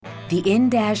The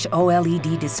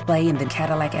in-OLED display in the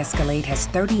Cadillac Escalade has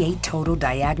 38 total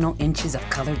diagonal inches of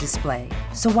color display.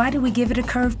 So why do we give it a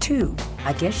curve too?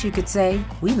 I guess you could say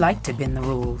we like to bend the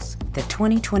rules. The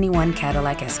 2021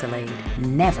 Cadillac Escalade.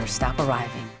 Never stop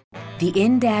arriving. The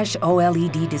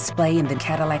in-OLED display in the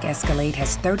Cadillac Escalade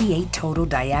has 38 total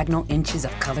diagonal inches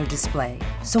of color display.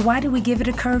 So why do we give it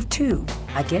a curve too?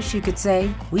 I guess you could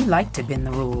say we like to bend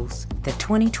the rules. The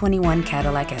 2021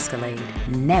 Cadillac Escalade.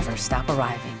 Never stop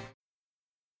arriving.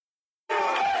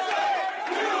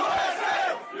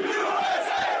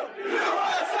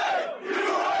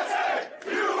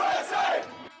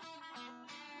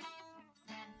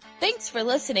 Thanks for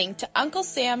listening to Uncle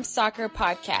Sam's Soccer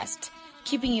Podcast,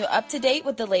 keeping you up to date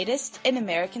with the latest in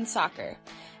American soccer.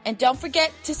 And don't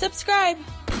forget to subscribe.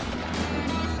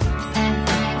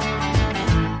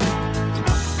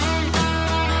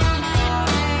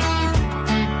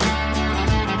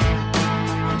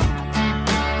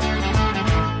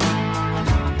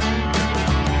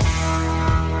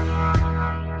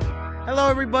 Hello,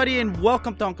 everybody, and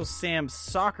welcome to Uncle Sam's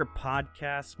Soccer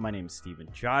Podcast. My name is Steven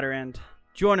Jodderand.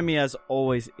 Joining me, as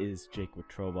always, is Jake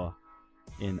Watroba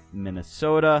in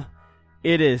Minnesota.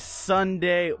 It is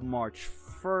Sunday, March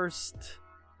 1st.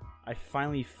 I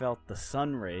finally felt the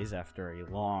sun rays after a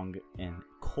long and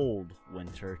cold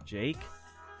winter, Jake.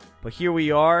 But here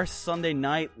we are, Sunday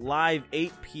night, live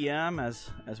 8 p.m., as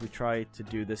we try to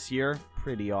do this year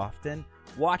pretty often,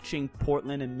 watching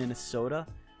Portland and Minnesota.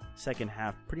 Second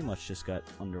half pretty much just got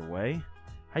underway.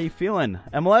 How you feeling?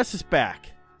 MLS is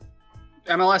back.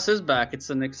 MLS is back.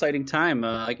 It's an exciting time.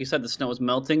 Like you said, the snow is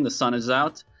melting, the sun is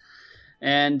out,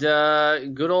 and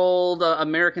good old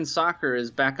American soccer is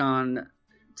back on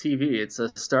TV. It's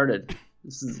started.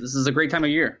 This is a great time of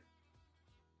year.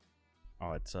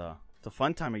 Oh, it's a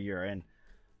fun time of year, and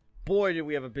boy, did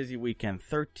we have a busy weekend.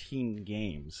 13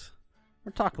 games.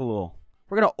 We're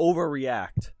gonna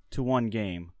overreact to one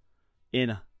game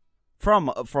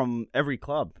from every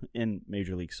club in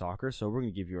Major League Soccer. So we're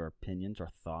gonna give you our opinions,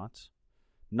 our thoughts.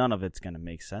 None of it's going to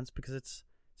make sense because it's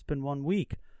been 1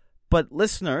 week. But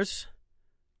listeners,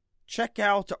 check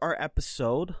out our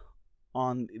episode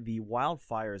on the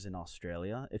wildfires in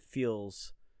Australia. It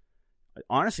feels,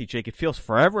 honestly, Jake, it feels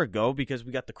forever ago because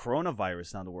we got the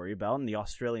coronavirus now to worry about, and the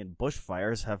Australian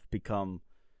bushfires have become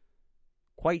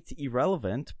quite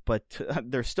irrelevant, but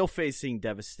they're still facing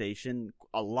devastation,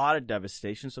 a lot of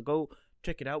devastation. So go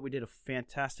check it out. We did a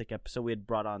fantastic episode. We had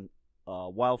brought on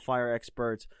wildfire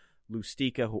experts,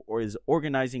 Lustica, who is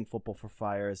organizing Football for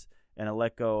Fires, and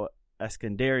Aleko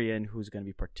Eskandarian, who's going to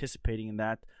be participating in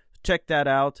that. Check that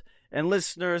out. And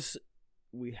listeners,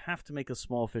 we have to make a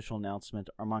small official announcement.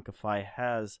 Arman Kafai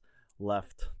has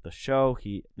left the show.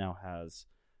 He now has,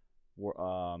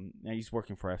 he's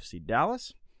working for FC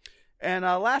Dallas. And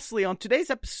lastly, on today's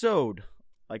episode,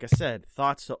 like I said,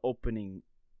 thoughts to opening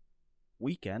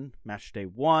weekend, match day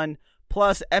 1,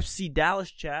 plus FC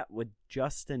Dallas chat with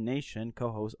Justin Nation,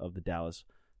 co-host of the Dallas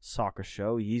Soccer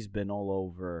Show. He's been all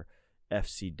over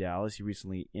FC Dallas. He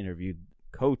recently interviewed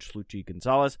Coach Luchi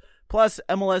Gonzalez. Plus,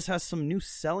 MLS has some new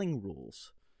selling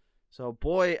rules. So,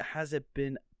 boy, has it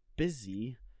been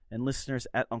busy. And listeners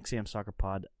at Uncle Sam Soccer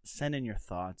Pod, send in your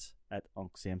thoughts at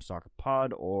Uncle Sam Soccer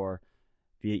Pod or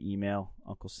via email,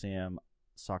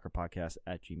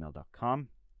 unclesamsoccerpodcast@gmail.com.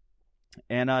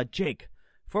 And, Jake,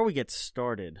 before we get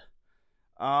started,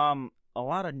 a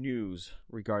lot of news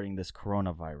regarding this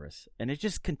coronavirus, and it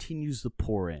just continues to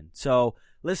pour in. So,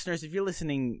 listeners, if you're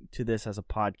listening to this as a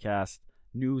podcast,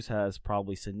 news has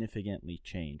probably significantly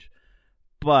changed.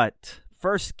 But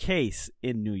first case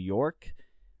in New York,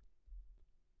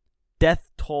 death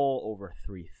toll over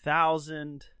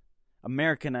 3,000.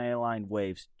 American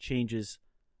Airlines change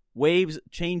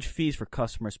fees for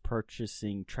customers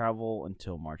purchasing travel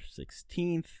until March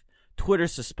 16th. Twitter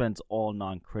suspends all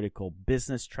non-critical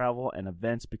business travel and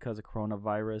events because of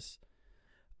coronavirus.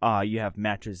 You have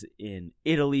matches in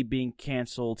Italy being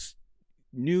canceled.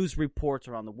 News reports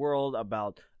around the world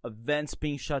about events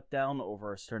being shut down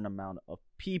over a certain amount of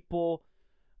people.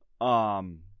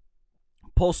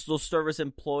 Postal Service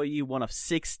employee, one of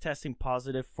 6 testing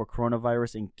positive for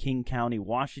coronavirus in King County,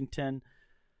 Washington.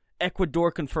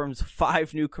 Ecuador confirms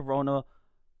 5 new corona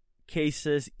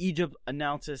cases. Egypt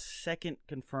announces second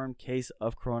confirmed case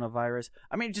of coronavirus.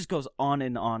 I mean, it just goes on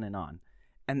and on and on.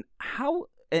 And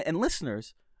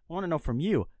listeners, I want to know from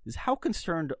you, is how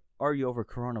concerned are you over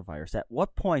coronavirus? At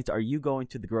what point are you going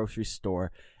to the grocery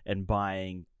store and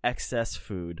buying excess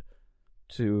food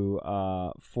to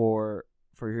for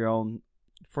your own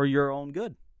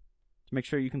good, to make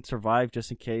sure you can survive, just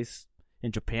in case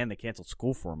in Japan they canceled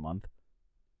school for a month?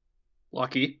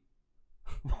 Lucky.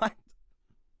 What?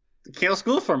 cancel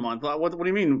school for a month. What do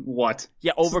you mean? What?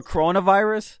 Yeah, over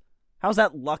coronavirus? How's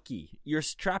that lucky? You're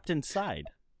trapped inside.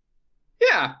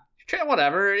 Yeah,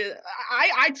 whatever.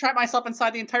 I trapped myself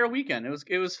inside the entire weekend.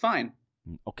 It was fine.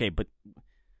 Okay, but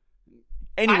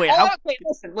anyway,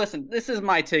 listen. This is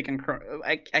my take on.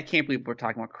 I can't believe we're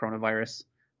talking about coronavirus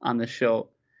on this show.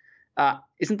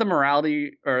 Isn't the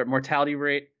mortality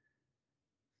rate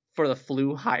for the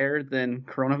flu higher than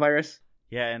coronavirus?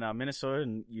 Yeah, and Minnesota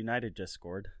and United just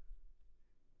scored.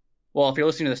 Well, if you're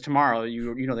listening to this tomorrow,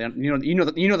 you know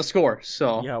the score.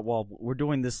 So yeah, well, we're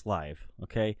doing this live,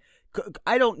 okay?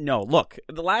 I don't know. Look,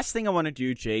 the last thing I want to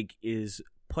do, Jake, is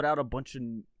put out a bunch of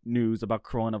news about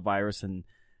coronavirus and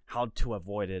how to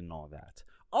avoid it and all that.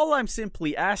 All I'm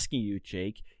simply asking you,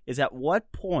 Jake, is at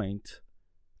what point,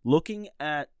 looking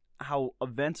at how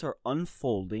events are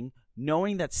unfolding,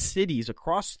 knowing that cities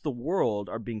across the world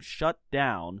are being shut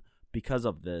down because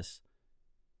of this,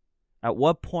 at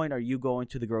what point are you going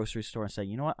to the grocery store and saying,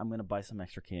 you know what, I'm going to buy some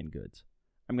extra canned goods.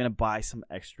 I'm going to buy some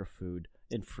extra food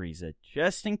and freeze it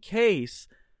just in case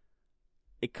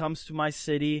it comes to my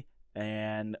city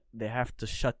and they have to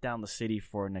shut down the city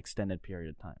for an extended period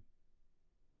of time?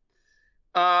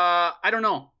 I don't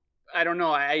know. I'm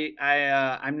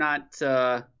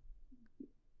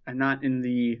not in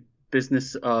the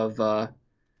business of, I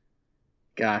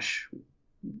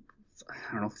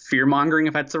don't know, fear mongering,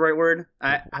 if that's the right word.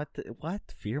 What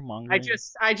fear mongering? I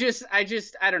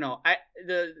don't know.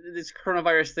 This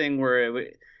coronavirus thing where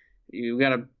you got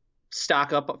to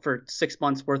stock up for 6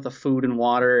 months worth of food and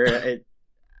water.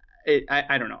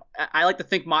 I don't know. I like to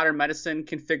think modern medicine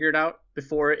can figure it out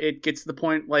before it gets to the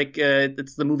point like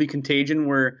it's the movie Contagion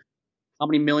where how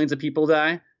many millions of people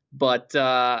die. But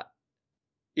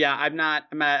yeah, I'm not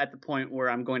at the point where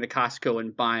I'm going to Costco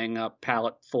and buying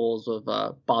palletfuls of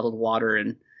bottled water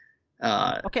and.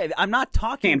 Okay, I'm not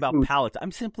talking about pallets.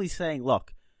 I'm simply saying,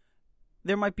 look,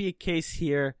 there might be a case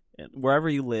here, wherever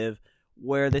you live,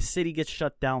 where the city gets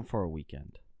shut down for a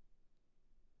weekend.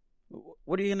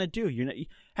 What are you gonna do?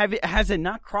 Has it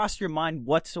not crossed your mind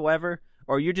whatsoever,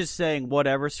 or you're just saying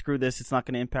whatever, screw this, it's not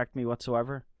going to impact me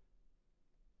whatsoever?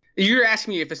 You're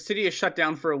asking me if a city is shut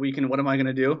down for a weekend, what am I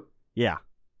gonna do? Yeah.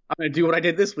 I'm going to do what I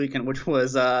did this weekend, which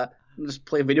was just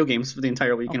play video games for the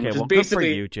entire weekend. Okay, which well, is basically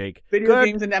good for you, Jake. Video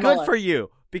games and MLS. Good for you,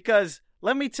 because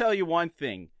let me tell you one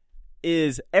thing,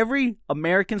 is every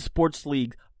American sports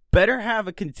league better have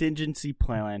a contingency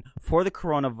plan for the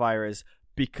coronavirus,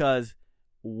 because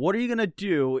what are you going to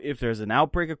do if there's an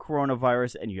outbreak of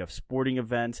coronavirus and you have sporting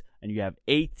events and you have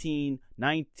 18,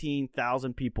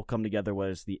 19,000 people come together,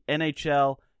 whether it's the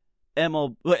NHL,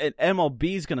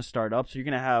 MLB is going to start up, so you're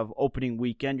going to have opening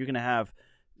weekend. You're going to have,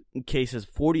 in cases,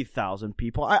 40,000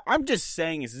 people. I'm just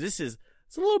saying it's a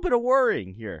little bit of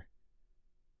worrying here.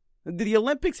 The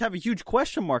Olympics have a huge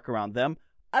question mark around them.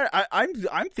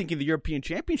 I'm thinking the European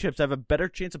Championships have a better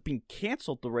chance of being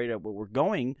canceled the rate at what we're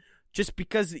going, just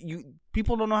because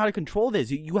people don't know how to control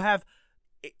this. If you have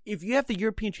the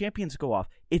European champions go off,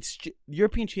 it's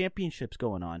European Championships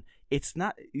going on. It's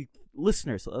not,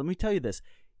 listeners, let me tell you this.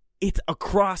 It's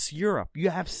across Europe.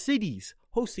 You have cities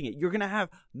hosting it. You're going to have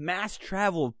mass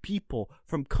travel of people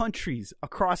from countries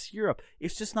across Europe.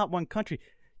 It's just not one country.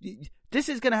 This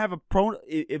is going to have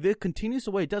if it continues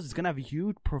the way it does, it's going to have a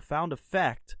huge, profound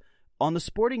effect on the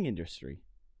sporting industry.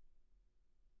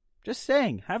 Just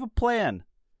saying, have a plan.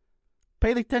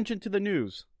 Pay attention to the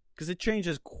news, because it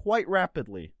changes quite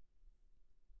rapidly.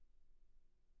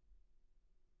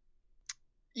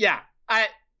 Yeah,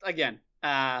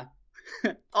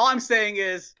 all I'm saying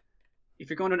is, if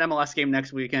you're going to an MLS game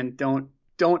next weekend, don't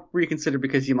reconsider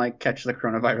because you might catch the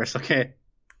coronavirus. Okay,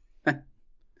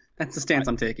 that's the stance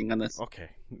I'm taking on this. Okay,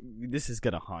 this is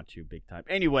gonna haunt you big time.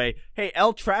 Anyway, hey,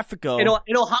 El Trafico.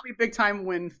 It'll haunt me big time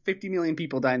when 50 million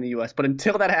people die in the U.S. But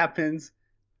until that happens,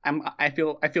 I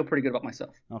feel pretty good about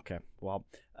myself. Okay, well,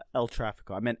 El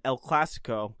Trafico. I meant El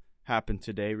Clasico happened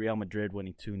today. Real Madrid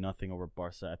winning 2-0 over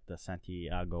Barca at the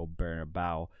Santiago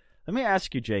Bernabeu. Let me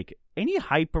ask you, Jake, any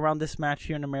hype around this match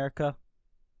here in America?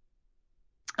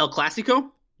 El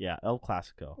Clasico? Yeah, El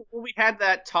Clasico. Well, we had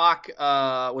that talk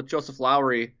with Joseph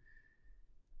Lowry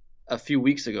a few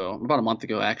weeks ago, about a month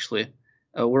ago, actually,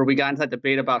 where we got into that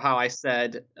debate about how I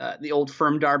said the Old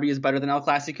Firm derby is better than El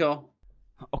Clasico.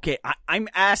 Okay, I'm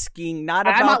asking not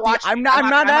about I'm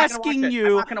not asking you.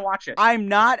 I'm not going to watch it. I'm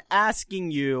not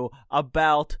asking you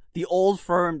about the Old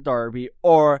Firm derby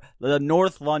or the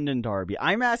North London derby.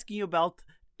 I'm asking you about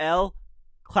El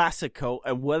Clasico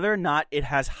and whether or not it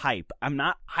has hype. I'm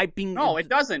not hyping. No, it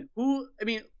doesn't.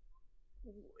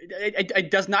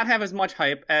 It does not have as much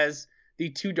hype as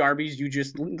the two derbies you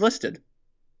just listed.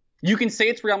 You can say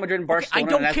it's Real Madrid and Barcelona.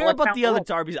 Okay, I don't care about the other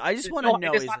derbies. I just want to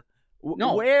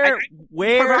know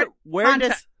where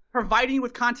does providing you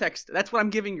with context. That's what I'm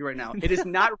giving you right now. It is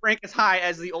not ranked as high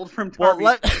as the Old Firm Derby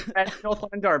as North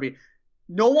London Derby.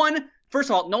 First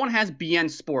of all, no one has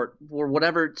BN Sport or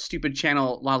whatever stupid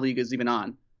channel La Liga is even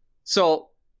on. So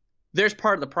there's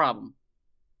part of the problem.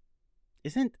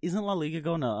 Isn't La Liga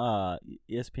going to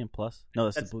ESPN Plus? No,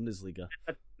 that's the Bundesliga.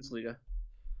 That's Bundesliga.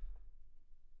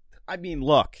 I mean,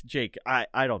 look, Jake,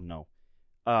 I don't know.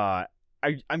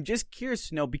 I'm just curious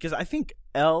to know because I think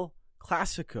El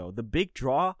Clasico, the big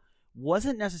draw,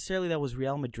 wasn't necessarily that was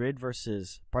Real Madrid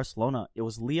versus Barcelona. It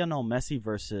was Lionel Messi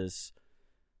versus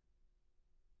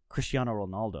Cristiano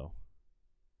Ronaldo.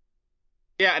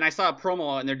 Yeah, and I saw a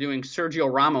promo and they're doing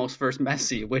Sergio Ramos versus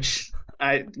Messi, which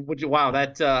I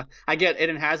get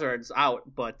Eden Hazard's out,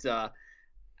 but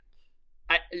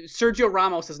Sergio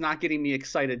Ramos is not getting me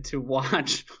excited to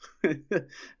watch.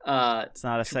 It's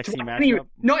not a sexy matchup.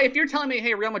 No, if you're telling me,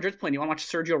 hey, Real Madrid's playing, you want to watch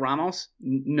Sergio Ramos?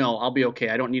 No, I'll be okay.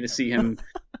 I don't need to see him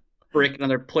break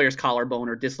another player's collarbone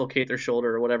or dislocate their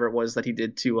shoulder or whatever it was that he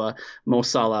did to Mo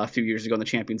Salah a few years ago in the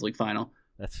Champions League final.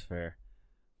 That's fair.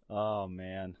 Oh,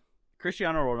 man.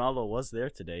 Cristiano Ronaldo was there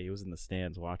today. He was in the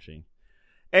stands watching.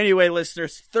 Anyway,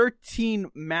 listeners,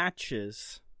 13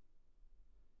 matches.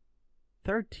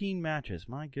 13 matches,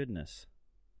 my goodness.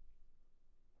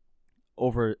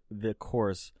 Over the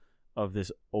course of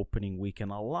this opening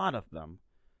weekend. A lot of them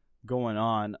going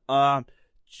on.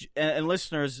 And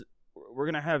listeners, we're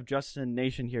going to have Justin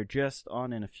Nation here just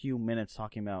on in a few minutes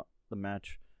talking about the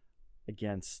match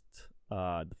against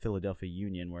the Philadelphia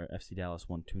Union where FC Dallas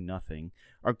won 2-0.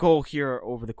 Our goal here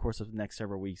over the course of the next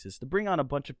several weeks is to bring on a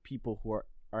bunch of people who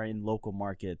are in local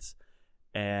markets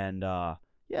and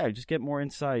just get more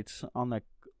insights on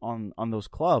those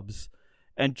clubs.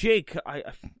 And Jake,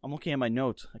 I'm looking at my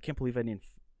notes. I can't believe I didn't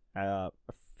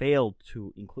failed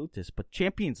to include this, but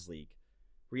Champions League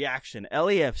reaction,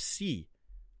 LAFC.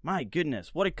 My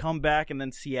goodness, what a comeback! And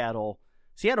then Seattle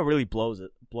really blows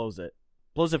it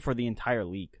for the entire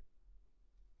league.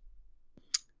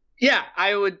 Yeah,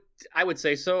 I would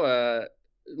say so.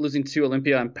 Losing to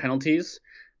Olympia on penalties.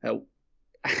 I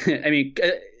mean,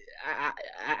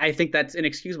 I think that's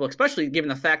inexcusable, especially given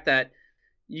the fact that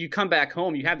you come back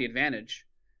home, you have the advantage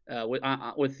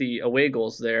with the away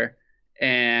goals there,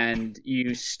 and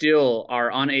you still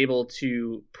are unable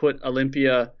to put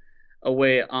Olympia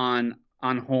away on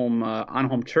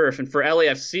home turf. And for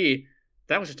LAFC,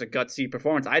 that was just a gutsy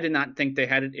performance. I did not think they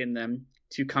had it in them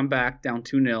to come back down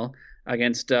 2-0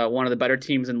 against one of the better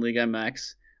teams in Liga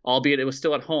MX, albeit it was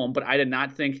still at home. But I did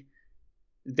not think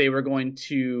they were going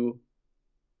to,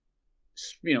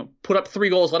 put up 3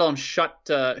 goals, let alone shut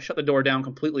the door down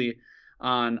completely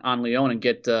on Lyon and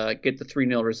get the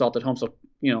 3-0 result at home. So,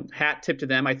 hat tip to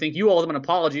them. I think you owe them an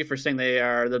apology for saying they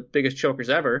are the biggest chokers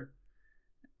ever.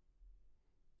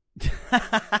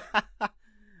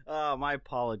 My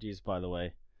apologies, by the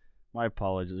way. My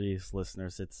apologies,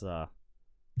 listeners. It's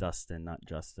Dustin, not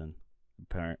Justin.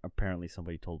 Apparently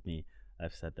somebody told me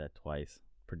I've said that twice.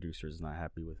 Producer's not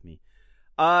happy with me.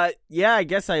 I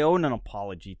guess I owe an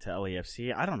apology to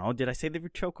LAFC. I don't know. Did I say they were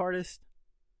choke artists?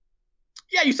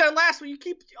 Yeah, you said it last week.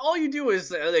 All you do is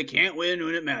they can't win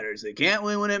when it matters. They can't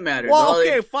win when it matters.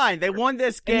 Well, fine. They won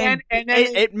this game. And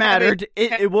then it mattered.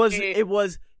 It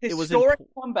was historic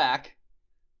comeback.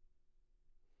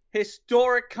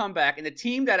 Historic comeback, and the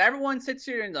team that everyone sits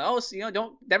here and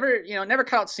don't never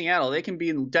cut out Seattle. They can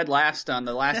be dead last on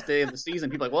the last day of the season.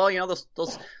 People are like, well,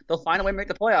 they'll find a way to make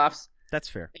the playoffs. That's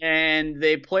fair. And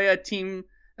they play a team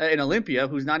in Olympia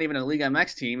who's not even a Liga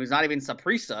MX team, who's not even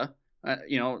Saprissa.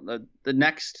 The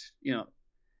next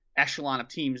echelon of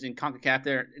teams in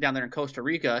CONCACAF down there in Costa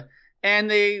Rica, and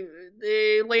they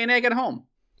lay an egg at home.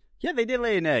 Yeah, they did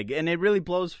lay an egg, and it really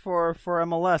blows for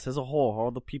MLS as a whole,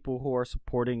 all the people who are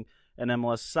supporting an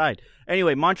MLS side.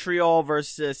 Anyway, Montreal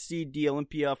versus CD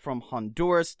Olympia from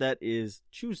Honduras. That is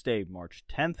Tuesday, March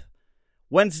 10th.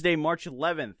 Wednesday, March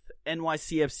 11th,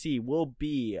 NYCFC will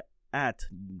be at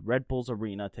Red Bulls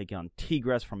Arena taking on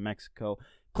Tigres from Mexico.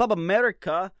 Club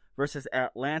America versus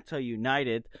Atlanta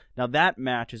United. Now, that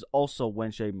match is also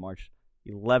Wednesday, March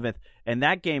 11th, and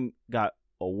that game got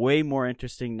way more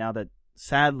interesting now that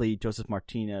sadly, Joseph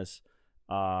Martinez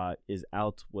is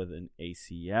out with an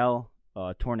ACL,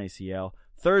 torn ACL.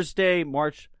 Thursday,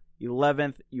 March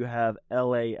 11th, you have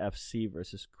LAFC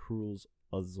versus Cruz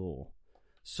Azul.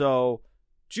 So,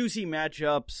 juicy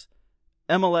matchups.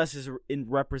 MLS is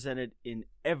represented in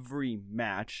every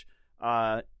match.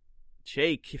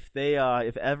 Jake, if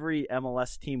every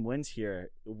MLS team wins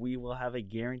here, we will have a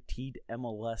guaranteed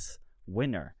MLS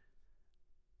winner.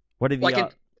 What are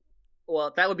the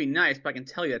Well, that would be nice, but I can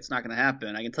tell you it's not going to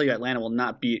happen. I can tell you Atlanta will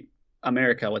not beat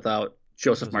America without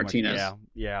Joseph Martinez.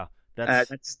 Yeah.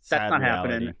 That's not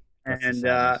happening. And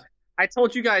I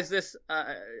told you guys this,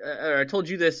 or I told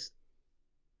you this,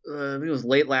 I think it was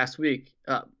late last week.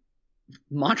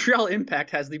 Montreal Impact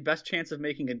has the best chance of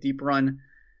making a deep run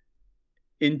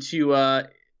into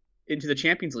the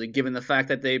Champions League, given the fact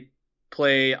that they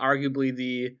play arguably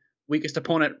the weakest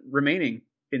opponent remaining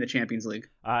in the Champions League.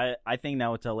 I think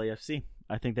now it's LAFC.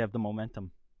 I think they have the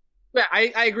momentum. Yeah,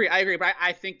 I agree. But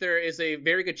I think there is a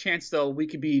very good chance, though, we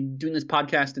could be doing this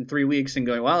podcast in 3 weeks and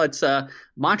going, well, it's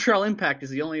Montreal Impact is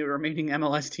the only remaining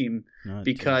MLS team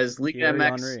because Liga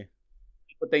MX did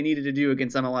what they needed to do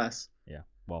against MLS. Yeah.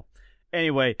 Well,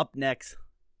 anyway, up next,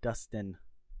 Dustin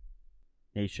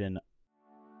Nation.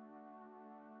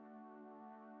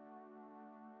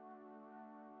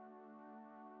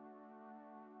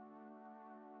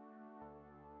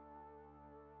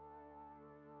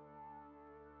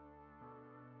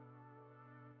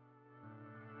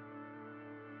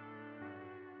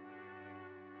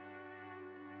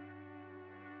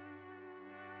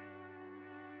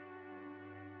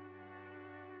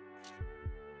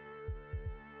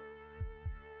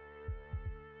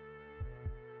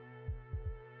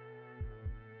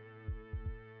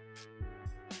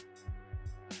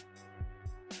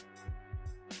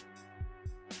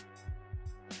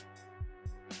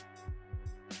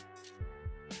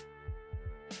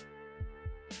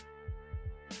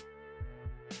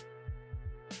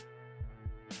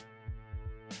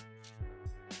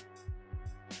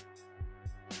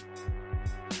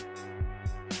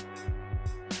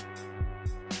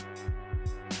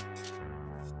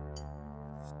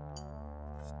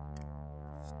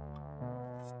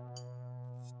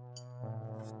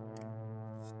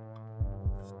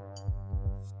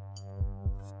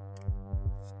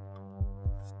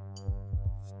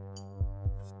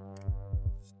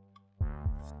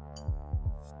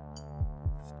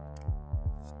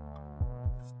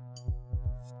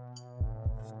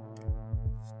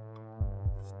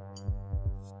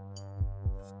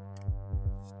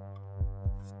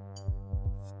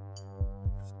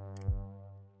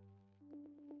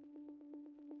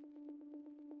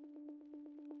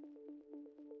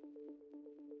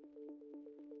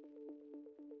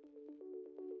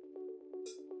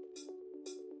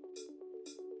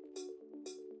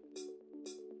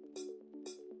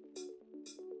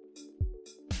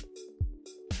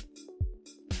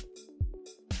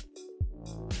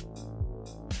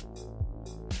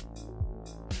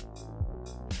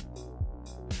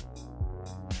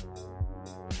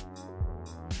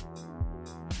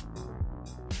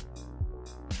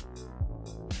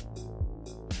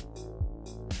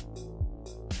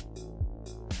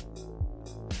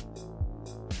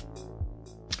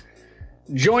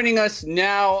 Joining us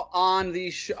now on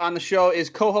the show is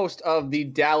co-host of the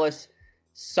Dallas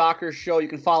Soccer Show. You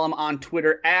can follow him on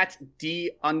Twitter at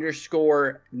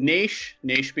 @D_Naish.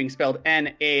 Naish being spelled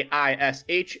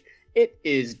Naish. It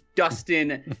is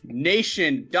Dustin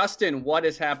Nation. Dustin, what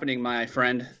is happening, my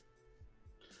friend?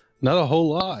 Not a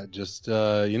whole lot. Just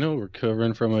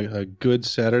recovering from a good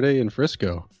Saturday in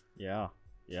Frisco. Yeah.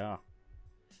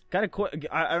 Got a quick.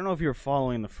 I don't know if you were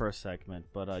following the first segment,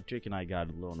 but Jake and I got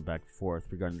a little back and forth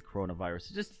regarding the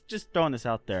coronavirus. Just throwing this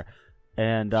out there.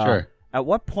 And sure. At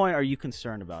what point are you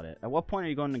concerned about it? At what point are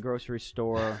you going to the grocery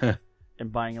store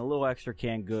and buying a little extra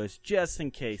canned goods just in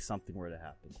case something were to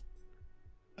happen?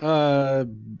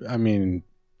 I mean,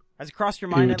 has it crossed your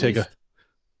mind at least?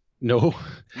 No.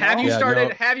 Have you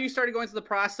started going through the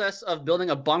process of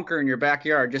building a bunker in your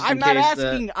backyard just in case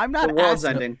the world's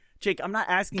ending? Jake, I'm not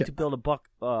asking to build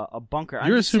a bunker.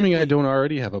 You're assuming I don't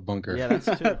already have a bunker. Yeah,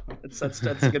 that's true.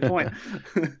 that's a good point.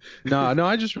 No,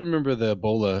 I just remember the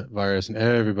Ebola virus, and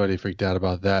everybody freaked out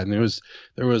about that. And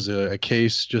there was a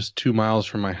case just 2 miles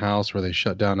from my house where they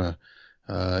shut down a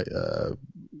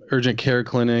urgent care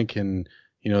clinic, and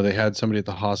they had somebody at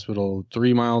the hospital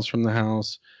 3 miles from the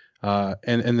house.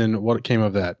 And then what came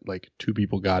of that? Like 2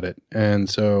 people got it, and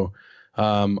so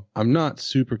I'm not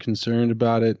super concerned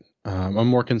about it. I'm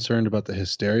more concerned about the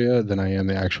hysteria than I am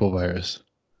the actual virus.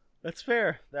 That's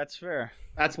fair. That's where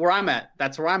I'm at.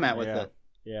 With it.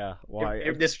 Yeah. Well,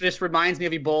 this just reminds me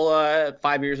of Ebola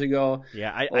 5 years ago.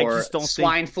 Yeah, I or just don't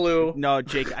swine flu. No,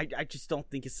 Jake, I just don't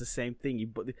think it's the same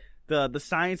thing. the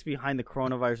science behind the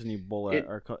coronavirus and Ebola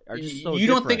are just so you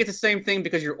don't different. think it's the same thing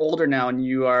because you're older now and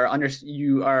you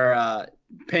are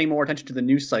paying more attention to the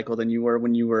news cycle than you were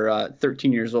when you were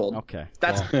 13 years old. Okay.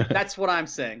 That's what I'm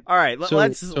saying. All right,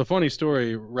 So funny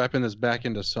story, wrapping this back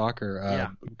into soccer.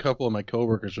 A couple of my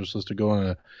coworkers were supposed to go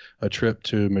on a trip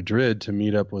to Madrid to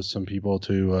meet up with some people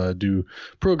to do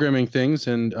programming things,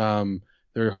 and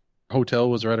their hotel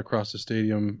was right across the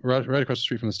stadium, right across the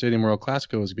street from the stadium where El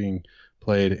Clasico was being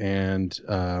played, and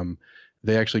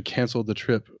they actually canceled the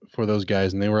trip for those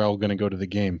guys, and they were all going to go to the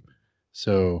game.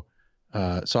 So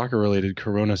soccer-related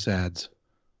Corona sads.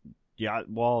 Yeah,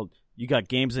 well, you got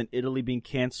games in Italy being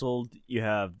canceled. You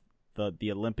have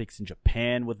the Olympics in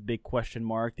Japan with a big question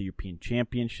mark. The European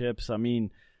Championships. I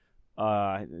mean,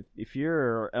 if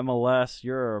you're MLS,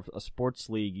 you're a sports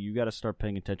league, you got to start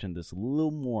paying attention to this a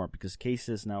little more because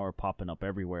cases now are popping up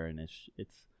everywhere, and it's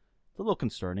a little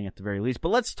concerning at the very least. But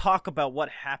let's talk about what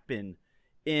happened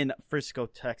in Frisco,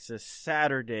 Texas,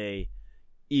 Saturday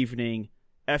evening.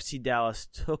 FC Dallas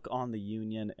took on the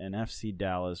Union, and FC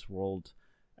Dallas rolled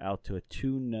out to a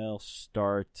 2-0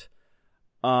 start.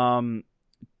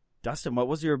 Dustin, what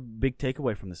was your big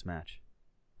takeaway from this match?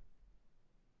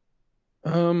 I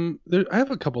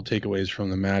have a couple takeaways from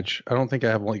the match. I don't think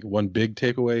I have like one big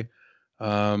takeaway,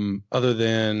 other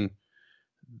than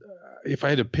if I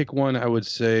had to pick one, I would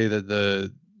say that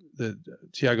the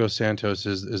Thiago Santos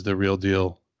is the real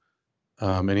deal,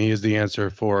 and he is the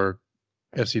answer for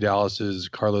FC Dallas's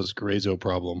Carlos Gruezo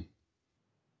problem.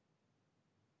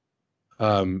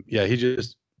 He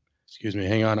just. Excuse me,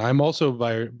 hang on.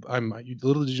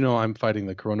 Little did you know I'm fighting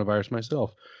the coronavirus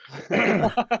myself.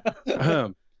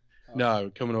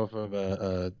 No, coming off of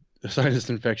a sinus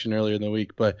infection earlier in the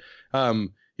week, but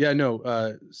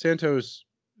Santos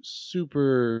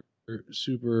super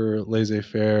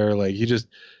laissez-faire. Like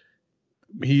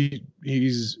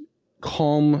he's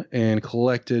calm and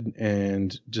collected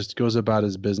and just goes about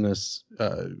his business.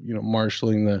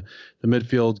 Marshaling the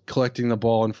midfield, collecting the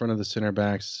ball in front of the center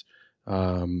backs,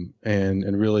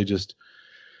 and really just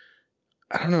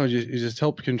I don't know, you just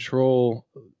help control,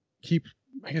 keep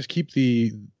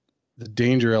the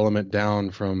danger element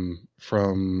down from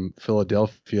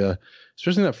Philadelphia,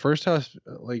 especially in that first half.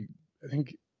 Like I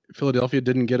think Philadelphia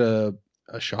didn't get a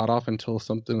shot off until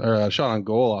a shot on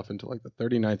goal off until like the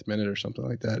 39th minute or something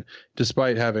like that,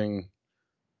 despite having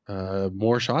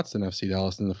more shots than FC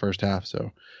Dallas in the first half.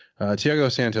 So Thiago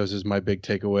Santos is my big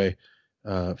takeaway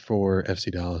for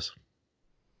FC Dallas.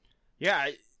 Yeah,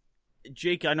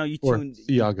 Jake, I know you tuned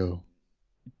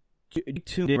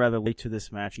in rather late to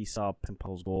this match. He saw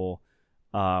Pimple's goal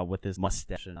with his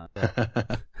mustache.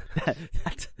 That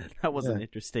was an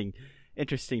interesting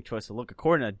choice to look.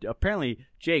 According to apparently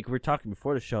Jake, we were talking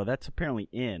before the show. That's apparently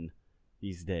in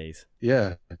these days.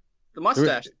 Yeah, the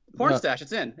mustache, the porn stash.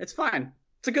 It's in. It's fine.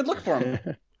 It's a good look for him.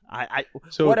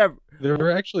 Whatever. There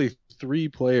were actually 3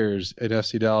 players at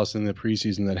FC Dallas in the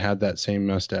preseason that had that same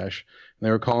mustache. And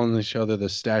they were calling each other the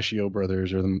Stachio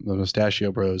Brothers or the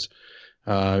Mustachio Bros.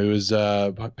 It was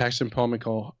Paxton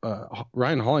Pomykal.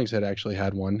 Ryan Hollingshead actually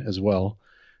had one as well.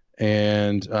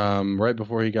 And right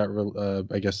before he got,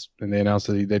 I guess, and they announced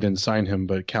that they didn't sign him,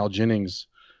 but Cal Jennings,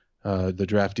 the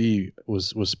draftee,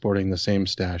 was sporting the same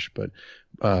stash. But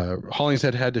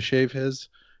Hollingshead had to shave his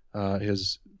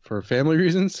for family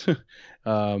reasons.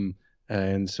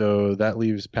 And so that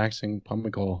leaves Paxton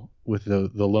Pomykal with the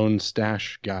lone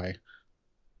stash guy.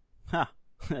 Huh,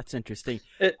 that's interesting.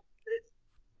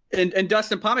 And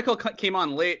Dustin Pomykal came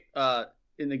on late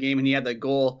in the game, and he had that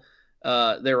goal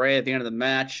there right at the end of the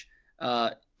match.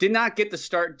 Did not get the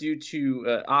start due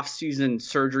to off-season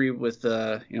surgery with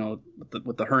the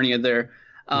hernia there.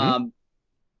 Mm-hmm.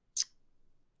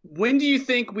 When do you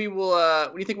think we will?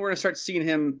 When do you think we're going to start seeing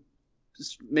him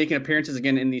making appearances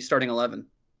again in the starting 11?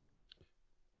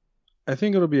 I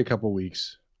think it'll be a couple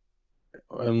weeks,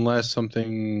 unless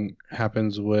something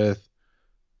happens with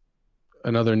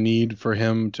another need for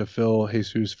him to fill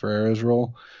Jesus Ferreira's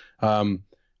role.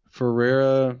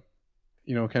 Ferreira,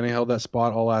 kind of held that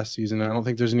spot all last season. I don't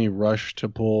think there's any rush to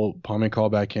pull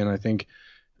Pomykal back in. I think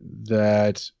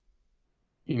that,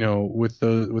 with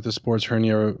the sports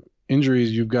hernia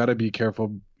injuries, you've got to be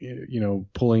careful,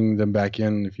 pulling them back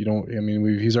in. If you don't,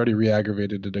 he's already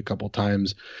re-aggravated it a couple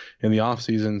times in the off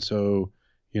season. So,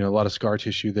 a lot of scar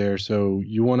tissue there. So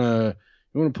you want to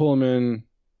pull him in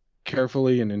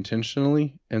carefully and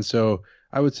intentionally. And so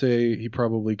I would say he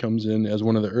probably comes in as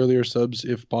one of the earlier subs,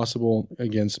 if possible,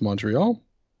 against Montreal.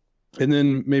 And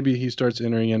then maybe he starts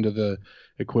entering into the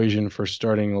equation for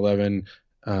starting 11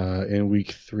 in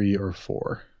week 3 or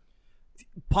 4.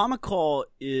 Pomykal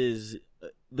is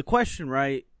the question,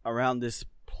 right, around this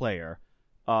player,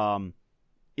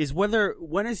 is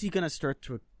when is he going to start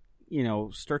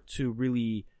to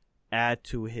really add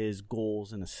to his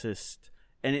goals and assists?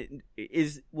 And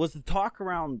was the talk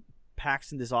around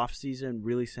Paxton this offseason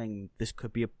really saying this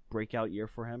could be a breakout year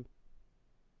for him?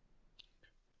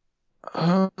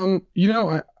 I don't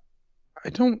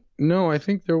know. I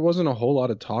think there wasn't a whole lot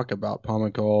of talk about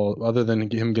Pomykal other than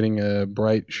him getting a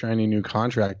bright, shiny new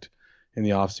contract in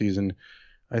the offseason.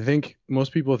 I think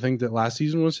most people think that last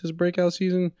season was his breakout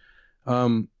season.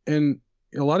 And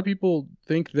a lot of people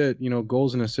think that,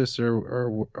 goals and assists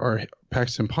are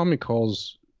Paxton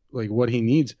Pomykal's like what he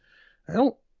needs. I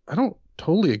don't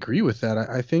totally agree with that.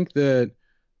 I think that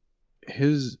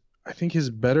his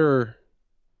better,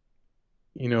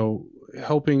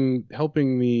 helping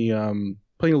the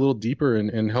playing a little deeper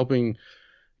and helping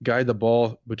guide the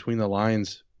ball between the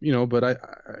lines, but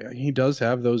he does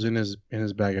have those in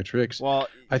his bag of tricks. Well,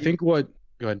 go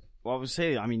ahead. Well, I would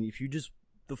say, if you just,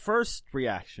 the first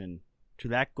reaction to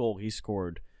that goal he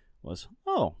scored was,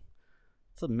 oh,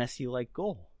 it's a Messi-like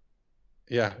goal.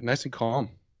 Yeah, nice and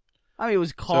calm. It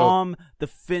was calm. The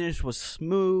finish was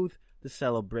smooth. The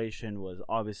celebration was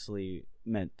obviously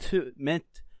meant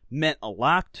a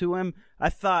lot to him. I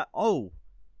thought, oh,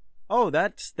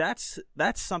 that's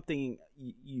something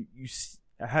you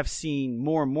have seen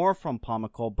more and more from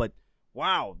Pomykal. But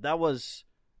wow, that was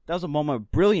a moment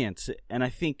of brilliance. And I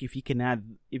think if you can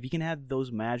have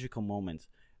those magical moments,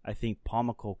 I think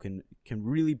Pomykal can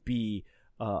really be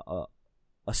a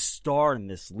star in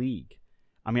this league.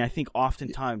 I think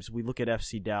oftentimes we look at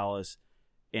FC Dallas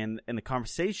and the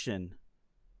conversation,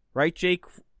 right, Jake,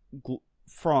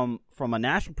 from a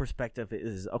national perspective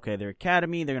is, okay, their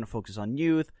academy, they're going to focus on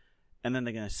youth, and then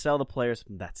they're going to sell the players,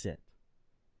 and that's it.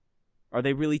 Are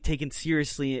they really taken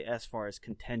seriously as far as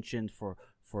contention for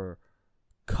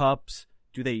cups?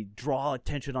 Do they draw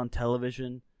attention on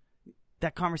television?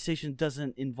 That conversation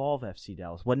doesn't involve FC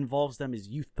Dallas. What involves them is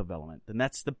youth development, and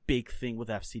that's the big thing with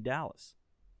FC Dallas.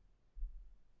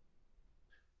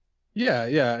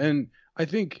 Yeah, and I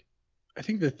think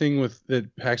the thing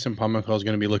that Paxton Pomykal is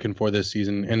going to be looking for this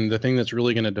season, and the thing that's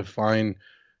really going to define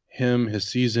him, his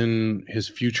season, his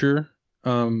future,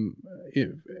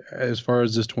 as far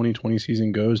as this 2020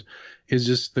 season goes, is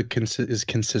just is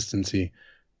consistency.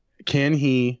 Can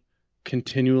he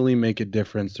continually make a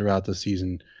difference throughout the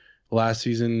season? Last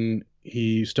season,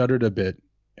 he stuttered a bit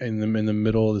in the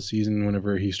middle of the season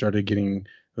whenever he started getting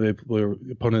the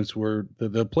opponents were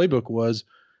the playbook was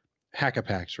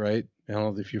hack-a-packs, right? I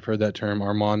don't know if you've heard that term.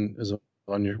 Armand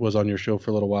was on your show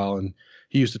for a little while, and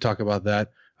he used to talk about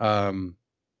that.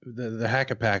 The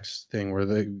hack-a-packs thing where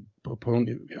the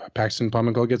opponent, Paxton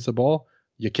Pomykal, gets the ball,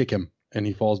 you kick him, and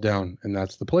he falls down, and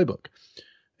that's the playbook.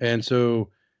 And so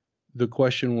the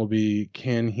question will be,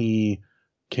 can he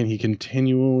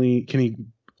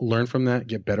learn from that,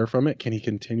 get better from it? Can he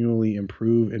continually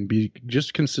improve and be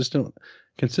just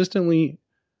consistently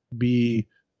be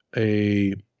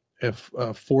a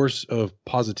force of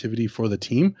positivity for the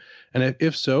team? And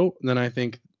if so, then I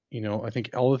think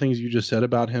all the things you just said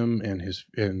about him and his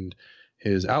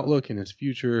outlook and his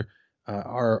future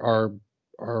are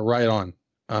right on.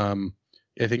 I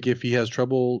think if he has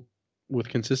trouble with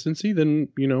consistency, then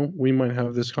we might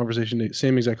have this conversation,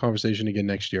 same exact conversation again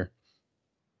next year.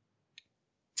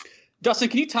 Dustin,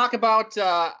 can you talk about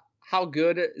how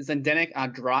good Zdeněk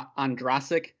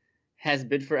Ondrášek has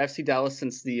been for FC Dallas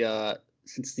since the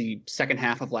second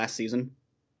half of last season?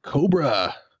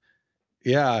 Cobra.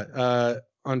 Yeah.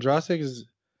 Ondrášek is,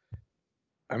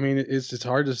 it's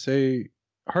hard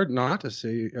not to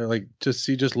say,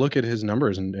 just look at his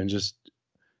numbers and just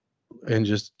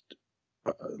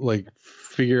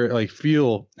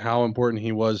feel how important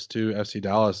he was to FC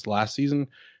Dallas last season,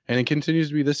 and it continues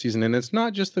to be this season. And it's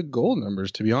not just the goal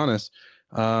numbers, to be honest.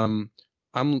 I'm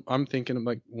thinking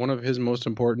one of his most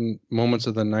important moments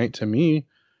of the night to me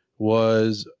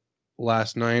was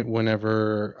last night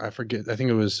whenever, I forget, I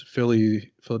think it was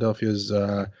Philadelphia's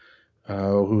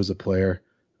who was the player,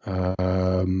 bear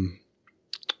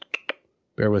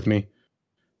with me,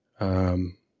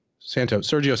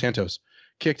 Sergio Santos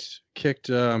kicked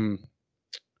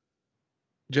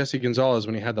Jesse Gonzalez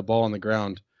when he had the ball on the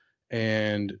ground,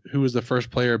 and who was the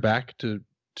first player back to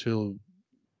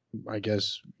I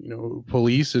guess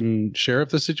police and sheriff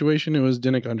the situation? It was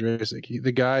Zdeněk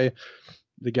Ondrášek.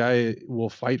 The guy will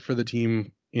fight for the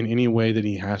team in any way that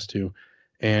he has to,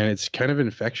 and it's kind of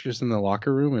infectious in the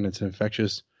locker room, and it's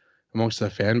infectious amongst the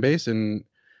fan base, and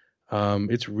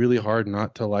it's really hard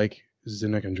not to like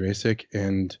Zdeněk Ondrášek.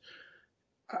 And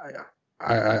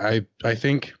I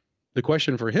think the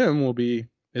question for him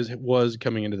was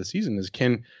coming into the season is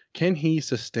can he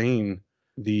sustain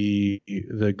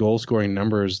the goal scoring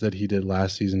numbers that he did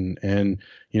last season, and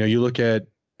you look at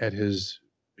his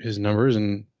numbers,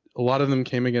 and a lot of them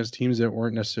came against teams that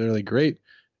weren't necessarily great,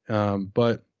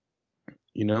 but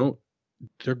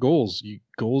they're goals.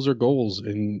 Goals are goals,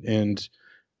 and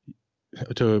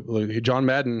to like John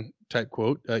Madden type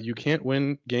quote, you can't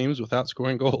win games without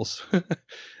scoring goals.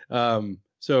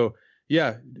 So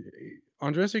yeah,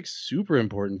 Ondrejic's super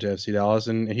important to FC Dallas,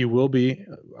 and he will be.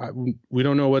 We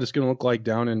don't know what it's going to look like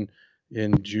down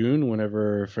in June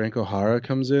whenever Franco Jara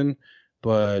comes in,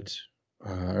 but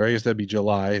or I guess that'd be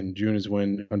July, and June is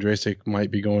when Ondrejcic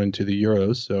might be going to the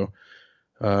Euros. So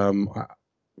I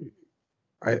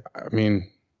mean,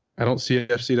 I don't see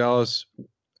FC Dallas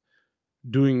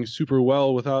doing super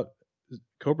well without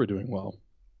Cobra doing well.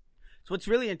 So what's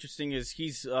really interesting is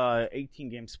he's 18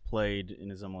 games played in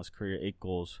his MLS career, 8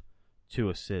 goals, 2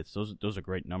 assists. Those are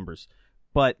great numbers.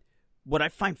 But what I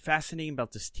find fascinating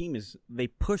about this team is they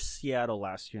pushed Seattle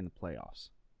last year in the playoffs,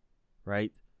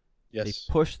 right? Yes. They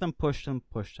pushed them.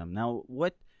 Now,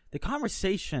 what the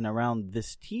conversation around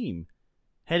this team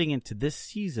heading into this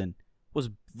season was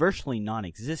virtually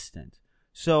non-existent.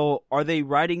 So are they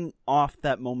riding off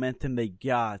that momentum they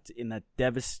got in that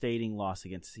devastating loss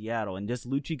against Seattle? And does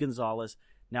Luchi Gonzalez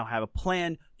now have a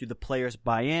plan? Do the players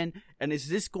buy in? And is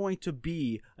this going to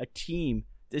be a team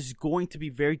that is going to be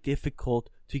very difficult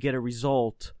to get a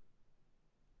result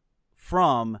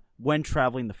from when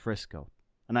traveling to Frisco?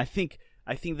 And I think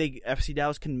FC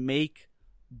Dallas can make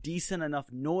decent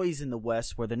enough noise in the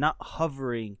West where they're not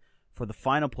hovering for the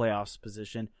final playoffs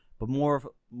position, but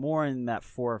more in that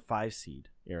 4 or 5 seed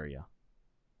area.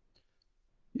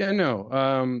 Yeah,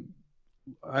 no.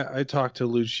 I talked to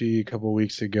Lucci a couple of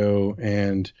weeks ago,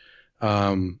 and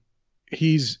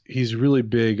he's really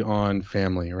big on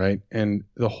family, right? And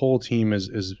the whole team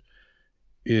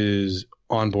is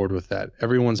on board with that.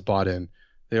 Everyone's bought in.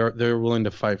 They're willing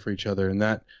to fight for each other, and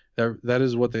that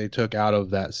is what they took out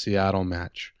of that Seattle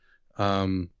match.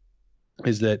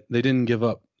 Is that they didn't give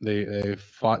up. They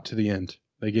fought to the end.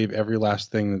 They gave every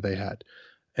last thing that they had,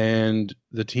 and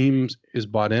the team is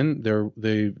bought in.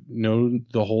 They know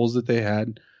the holes that they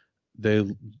had. They're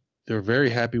very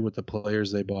happy with the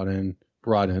players they brought in.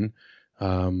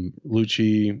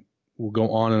 Lucci will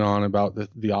go on and on about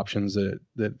the options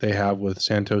that they have with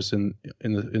Santos in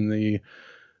the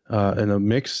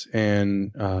mix,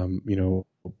 and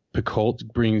Picot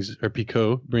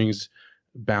brings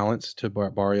balance to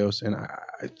Barrios, and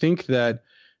I think that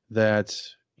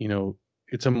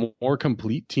it's a more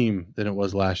complete team than it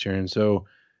was last year. And so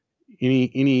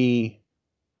any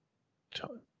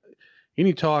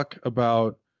talk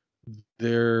about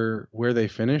where they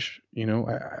finish,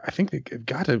 I think they've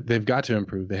got to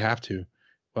improve. They have to.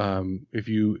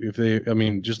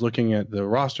 Just looking at the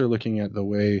roster, looking at the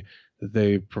way that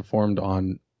they performed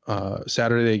on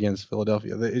Saturday against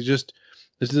Philadelphia,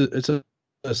 it's a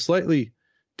slightly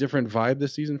different vibe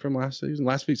this season from last season.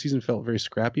 Last week's season felt very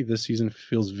scrappy. This season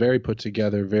feels very put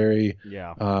together, very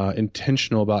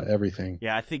intentional about everything.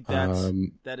 Yeah, I think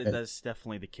that's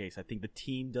definitely the case. I think the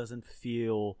team doesn't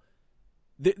feel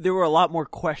there were a lot more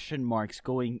question marks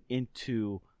going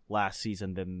into last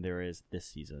season than there is this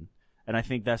season, and I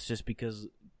think that's just because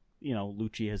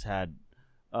Lucci has had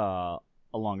a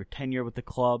longer tenure with the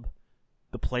club.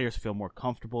 The players feel more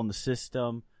comfortable in the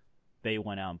system. They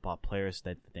went out and bought players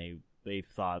that they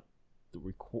thought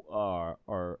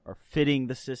are fitting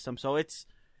the system. So it's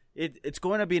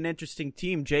going to be an interesting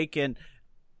team, Jake. And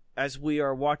as we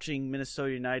are watching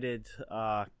Minnesota United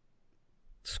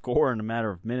score in a matter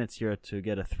of minutes here to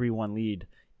get a 3-1 lead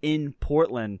in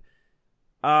Portland,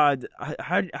 how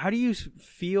do you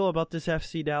feel about this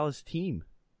FC Dallas team?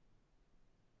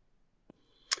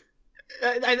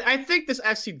 I think this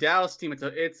FC Dallas team,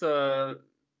 it's a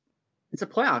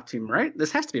playoff team, right?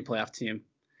 This has to be a playoff team.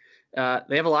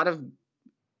 They have a lot of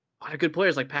good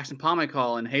players like Paxton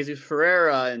Pomykal and Jesus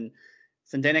Ferreira and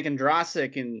Zdeněk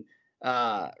Andrasic and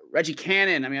Reggie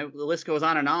Cannon. I mean, the list goes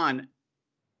on and on.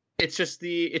 It's just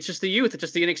the youth. It's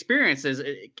just the inexperiences.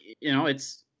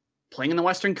 It's playing in the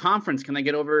Western Conference. Can they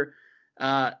get over?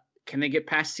 Can they get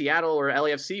past Seattle or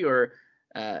LAFC or?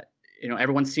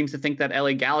 Everyone seems to think that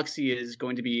LA Galaxy is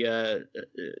going to be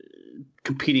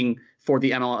competing for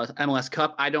the MLS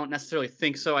Cup. I don't necessarily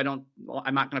think so. I'm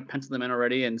not going to pencil them in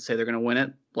already and say they're going to win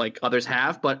it like others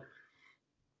have. But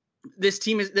this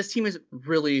team is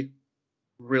really,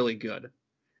 really good.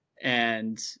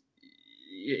 And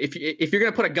if you're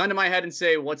going to put a gun to my head and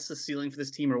say what's the ceiling for this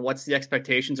team or what's the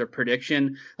expectations or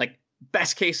prediction, like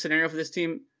best case scenario for this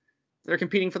team, they're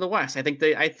competing for the West. I think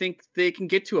they can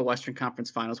get to a Western Conference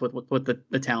Finals with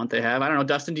the talent they have. I don't know,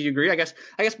 Dustin, do you agree? I guess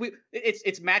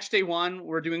it's match day 1.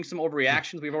 We're doing some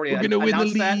overreactions. We're gonna win the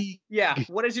league. That. Yeah.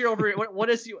 What is your what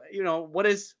is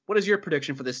your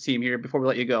prediction for this team here before we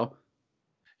let you go?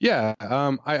 Yeah,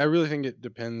 I really think it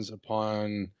depends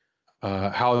upon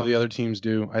how the other teams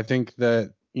do. I think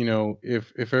that,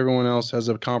 if everyone else has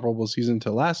a comparable season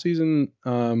to last season,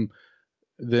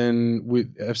 then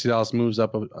FC Dallas moves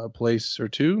up a place or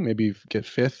two, maybe get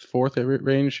 5th, 4th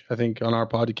range. I think on our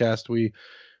podcast we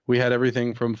had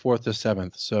everything from 4th to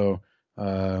 7th. So,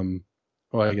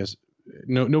 I guess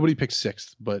nobody picked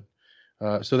 6th, but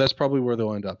so that's probably where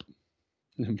they'll end up.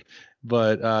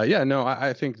 But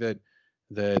I think that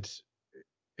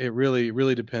it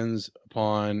really depends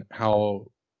upon how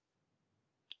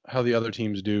the other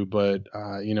teams do. But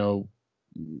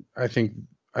I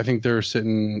think they're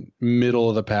sitting middle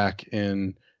of the pack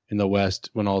in the West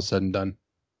when all is said and done.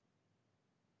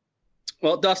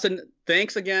 Well, Dustin,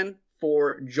 thanks again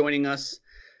for joining us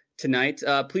tonight.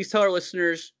 Please tell our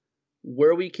listeners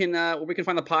where we can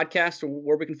find the podcast or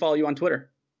where we can follow you on Twitter.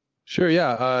 Sure,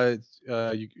 yeah.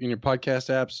 In your podcast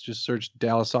apps, just search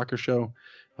Dallas Soccer Show.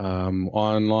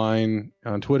 Online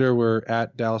on Twitter, we're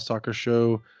at Dallas Soccer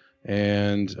Show,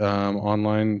 and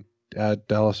online at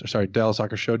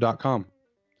DallasSoccerShow.com.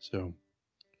 So,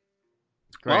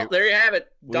 great. Well, there you have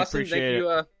it. Dustin, thank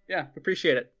you.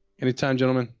 Appreciate it. Anytime,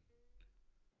 gentlemen.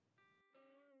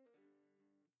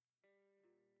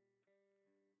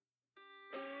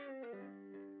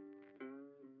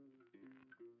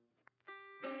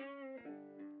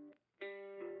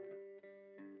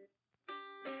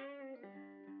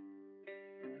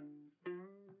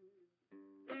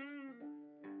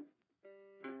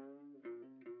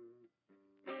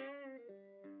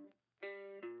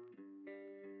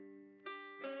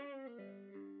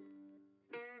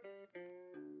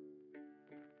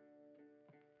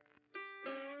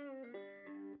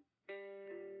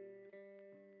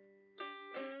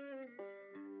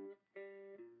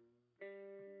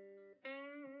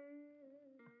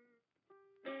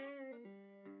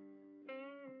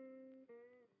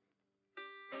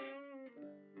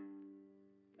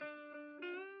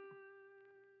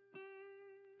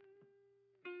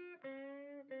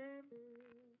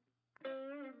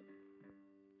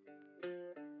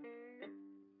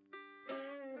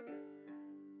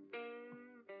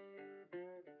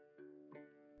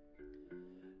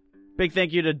 Big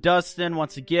thank you to Dustin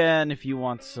once again. If you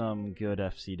want some good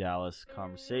FC Dallas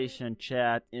conversation,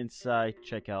 chat, insight,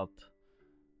 check out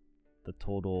the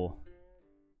Total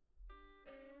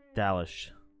Dallas.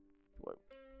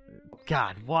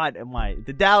 God, what am I?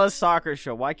 The Dallas Soccer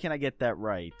Show. Why can't I get that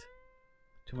right?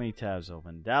 Too many tabs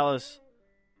open. Dallas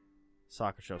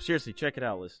Soccer Show. Seriously, check it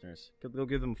out, listeners. Go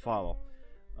give them a follow.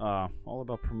 All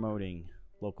about promoting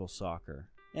local soccer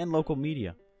and local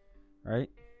media,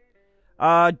 right?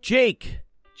 Jake,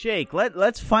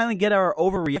 let's finally get our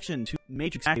overreaction to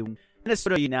Matrix 2.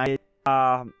 Minnesota United,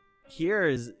 here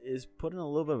is putting a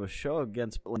little bit of a show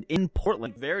against Portland in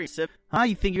Portland. Very simple. Huh?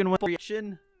 You think you're gonna win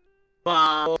reaction?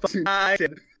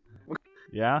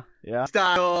 Yeah.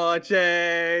 Esta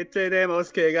noche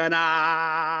tenemos que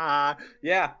ganar.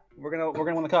 Yeah, we're gonna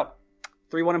win the cup.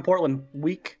 3-1 in Portland.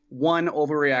 Week 1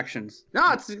 overreactions.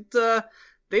 No, it's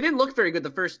they didn't look very good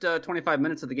the first 25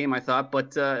 minutes of the game, I thought,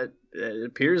 but it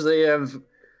appears they have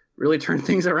really turned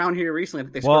things around here recently. I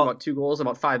think they scored about 2 goals in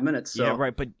about 5 minutes. So. Yeah,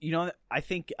 right. But I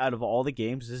think out of all the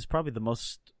games, this is probably the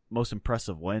most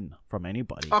impressive win from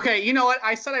anybody. Okay, you know what?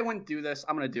 I said I wouldn't do this.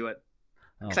 I'm going to do it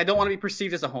because I don't want to be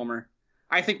perceived as a homer.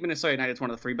 I think Minnesota United is one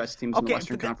of the 3 best teams in the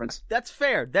Western Conference. That's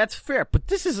fair. But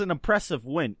this is an impressive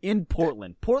win in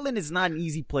Portland. Portland is not an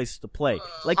easy place to play.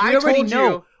 We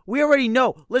already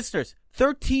know. Listeners,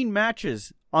 13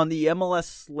 matches on the MLS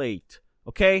slate.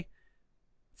 Okay?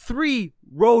 3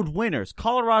 road winners.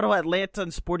 Colorado, Atlanta,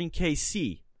 and Sporting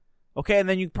KC. Okay? And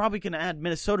then you probably can add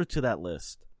Minnesota to that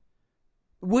list.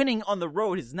 Winning on the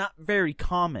road is not very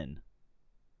common.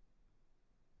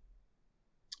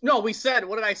 No, we said,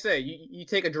 what did I say? You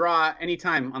take a draw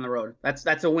anytime on the road.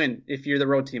 That's a win if you're the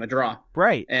road team, a draw.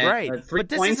 Right. 3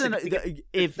 points,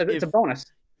 it's a bonus.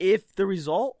 If the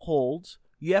result holds,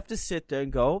 you have to sit there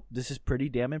and go, this is pretty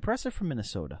damn impressive for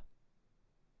Minnesota.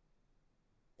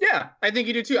 Yeah, I think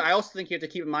you do too. I also think you have to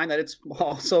keep in mind that it's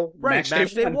also match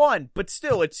day 1. But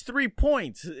still, it's 3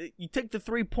 points. You take the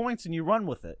 3 points and you run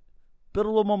with it. Build a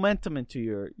little momentum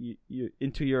into the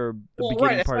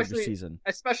beginning part of your season.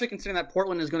 Especially considering that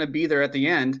Portland is going to be there at the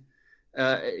end.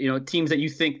 Teams that you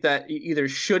think that either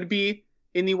should be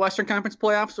in the Western Conference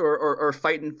playoffs or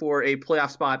fighting for a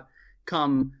playoff spot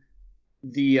come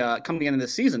the coming into the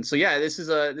season. So yeah, this is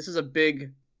a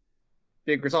big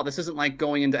result. This isn't like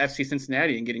going into FC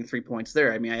Cincinnati and getting 3 points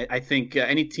there. I mean, I think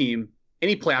any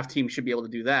playoff team should be able to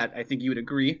do that. I think you would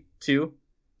agree too.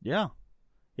 Yeah.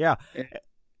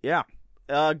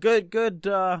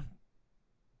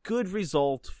 Good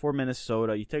result for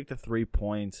Minnesota. You take the 3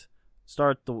 points,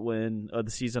 start the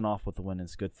season off with a win.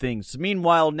 It's good things.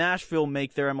 Meanwhile, Nashville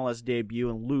make their MLS debut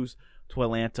and lose to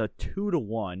Atlanta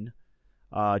 2-1.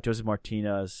 Joseph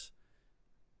Martinez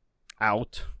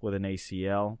out with an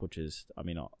ACL, which is,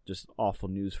 just awful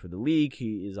news for the league.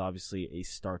 He is obviously a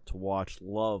start to watch.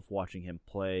 Love watching him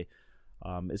play.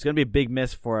 It's going to be a big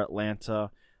miss for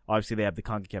Atlanta. Obviously, they have the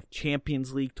CONCACAF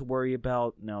Champions League to worry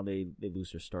about. Now they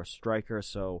lose their star striker,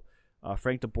 so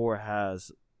Frank DeBoer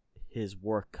has his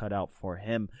work cut out for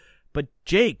him. But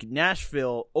Jake,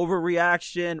 Nashville,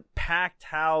 overreaction, packed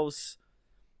house,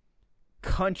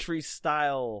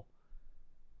 country-style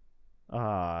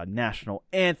national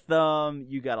anthem.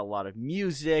 You got a lot of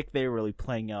music. They're really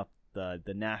playing up the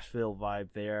Nashville vibe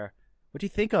there. What do you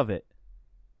think of it?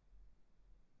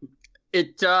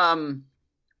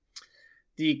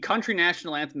 The country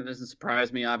national anthem doesn't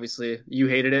surprise me. Obviously, you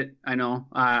hated it. I know.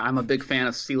 I'm a big fan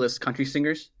of C-list country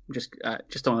singers. Just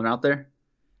throwing it out there.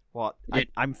 Well,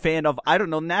 I'm fan of. I don't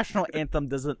know. National anthem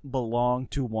doesn't belong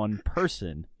to one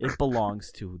person. It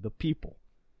belongs to the people.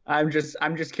 I'm just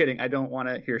kidding. I don't want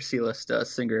to hear C-list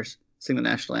singers sing the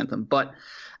national anthem. But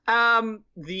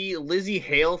the Lizzie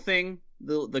Hale thing,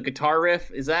 the guitar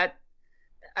riff, is that?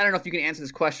 I don't know if you can answer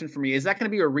this question for me. Is that going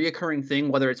to be a reoccurring thing,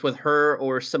 whether it's with her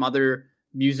or some other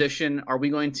musician? Are we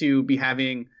going to be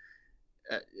having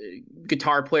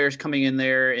guitar players coming in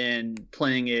there and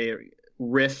playing a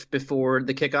riff before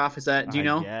the kickoff? Is that? Do you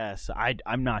know? Yes,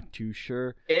 I'm not too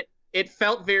sure. It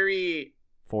felt very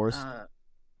forced.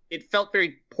 It felt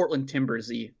very Portland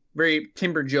Timbers-y, very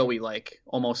Timber Joey like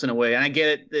almost in a way. And I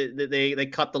get it. They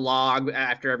cut the log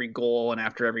after every goal and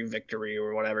after every victory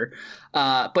or whatever.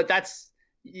 But that's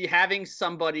having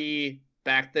somebody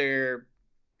back there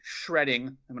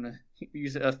shredding. I'm gonna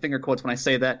use finger quotes when I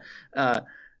say that.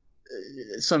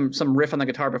 Some riff on the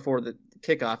guitar before the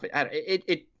kickoff.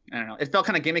 It I don't know. It felt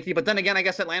kind of gimmicky, but then again, I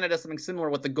guess Atlanta does something similar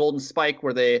with the Golden Spike,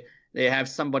 where they have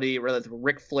somebody, whether it's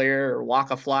Ric Flair or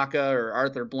Waka Flocka or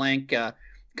Arthur Blank,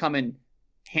 come and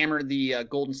hammer the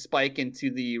Golden Spike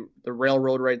into the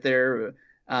railroad right there.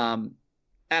 I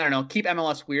don't know. Keep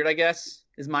MLS weird, I guess,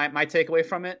 is my takeaway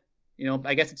from it.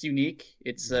 I guess it's unique.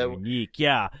 It's unique,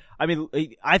 yeah. I mean,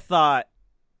 I thought,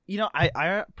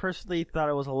 I personally thought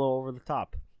it was a little over the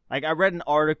top. Like, I read an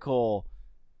article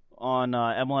on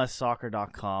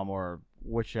MLSsoccer.com or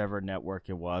whichever network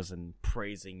it was, and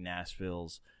praising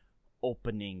Nashville's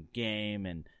opening game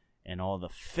and all the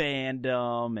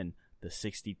fandom and the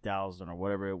 60,000 or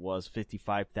whatever it was,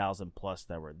 55,000 plus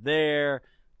that were there.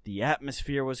 The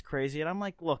atmosphere was crazy, and I'm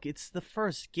like, look, it's the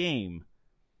first game.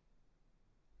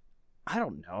 I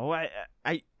don't know.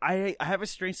 I have a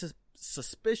strange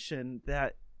suspicion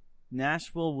that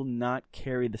Nashville will not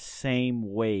carry the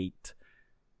same weight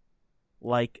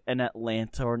like an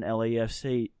Atlanta or an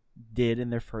LAFC did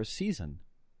in their first season.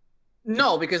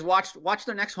 No, because watch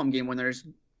their next home game when there's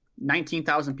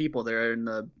 19,000 people there and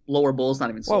the lower bowl's not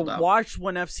even sold out. Watch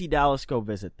when FC Dallas go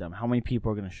visit them. How many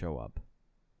people are going to show up?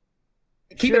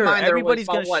 Keep in mind, everybody's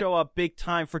going to show up big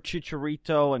time for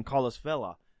Chicharito and Carlos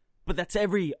Vela, but that's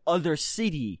every other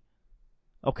city.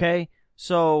 Okay,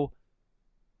 so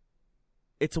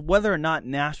it's whether or not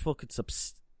Nashville could,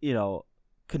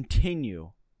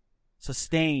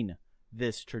 sustain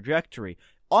this trajectory.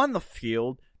 On the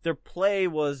field, their play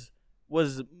was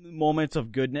moments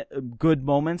of good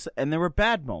moments, and there were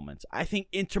bad moments. I think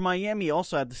Inter Miami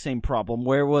also had the same problem,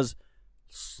 where it was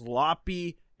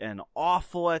sloppy and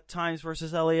awful at times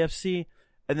versus LAFC,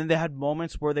 and then they had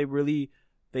moments where they really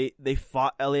they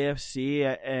fought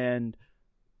LAFC and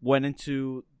went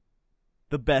into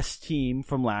the best team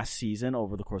from last season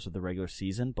over the course of the regular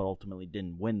season, but ultimately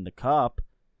didn't win the cup.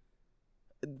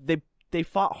 They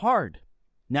fought hard.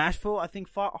 Nashville, I think,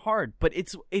 fought hard, but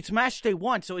it's match day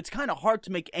one, so it's kind of hard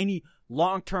to make any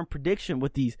long-term prediction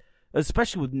with these,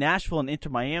 especially with Nashville and Inter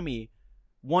Miami,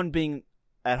 one being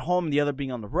at home and the other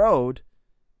being on the road,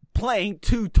 playing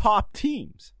two top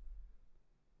teams.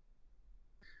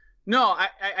 No,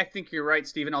 I think you're right,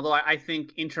 Steven, although I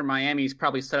think Inter Miami is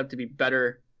probably set up to be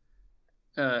better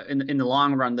in the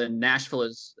long run than Nashville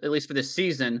is, at least for this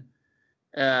season.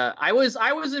 I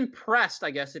was impressed,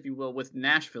 I guess, if you will, with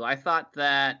Nashville. I thought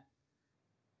that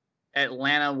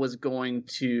Atlanta was going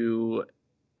to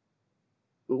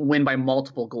win by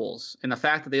multiple goals, and the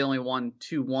fact that they only won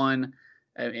 2-1.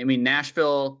 I mean,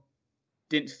 Nashville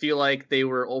didn't feel like they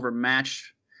were overmatched.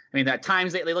 I mean, at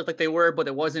times they looked like they were, but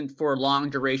it wasn't for long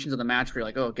durations of the match where you're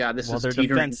like, oh, God, this is they're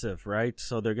teetering. defensive, right?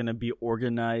 So they're going to be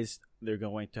organized. They're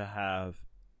going to have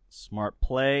smart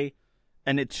play.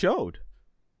 And it showed.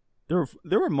 There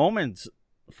were moments,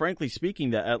 frankly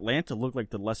speaking, that Atlanta looked like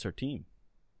the lesser team.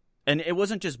 And it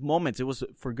wasn't just moments. It was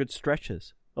for good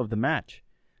stretches of the match.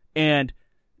 And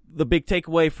the big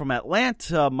takeaway from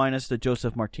Atlanta, minus the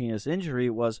Joseph Martinez injury,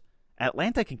 was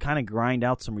Atlanta can kind of grind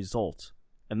out some results.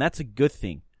 And that's a good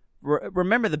thing.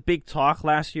 Remember the big talk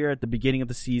last year at the beginning of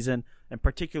the season, and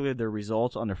particularly their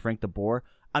results under Frank DeBoer?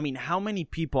 I mean, how many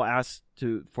people asked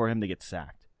for him to get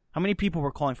sacked? How many people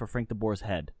were calling for Frank DeBoer's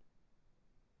head?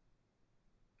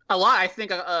 A lot. I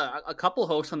think a couple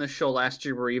hosts on this show last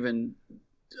year were even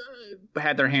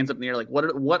had their hands up in the air, like,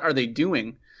 what are they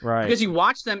doing? Right. Because you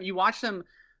watch them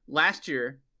last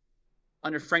year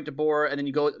under Frank DeBoer, and then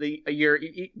you go a year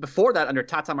before that under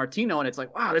Tata Martino, and it's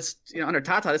like, wow, under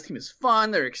Tata, this team is fun.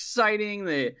 They're exciting.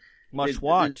 They're must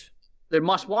watch,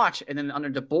 and then under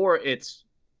DeBoer, it's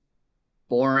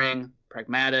boring,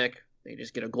 pragmatic. They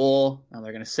just get a goal. Now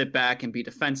they're going to sit back and be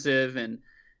defensive, and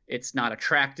it's not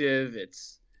attractive.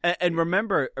 And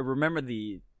remember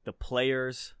the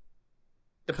players.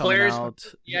 The players, out,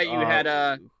 you had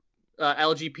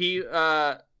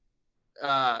LGP.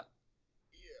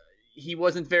 He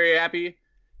wasn't very happy.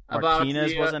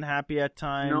 Martinez wasn't happy at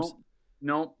times.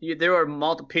 No. There were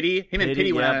multiple Pity. Him and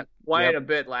Pity went wide a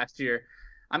bit last year.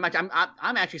 I'm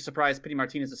actually surprised Pity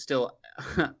Martinez is still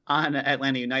on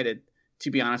Atlanta United. To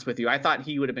be honest with you, I thought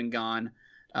he would have been gone.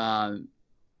 I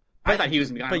thought he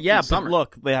was gone. But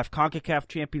look, they have CONCACAF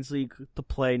Champions League to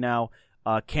play now.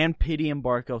 Can Pity and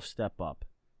Barco step up?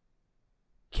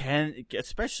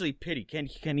 Especially Pity?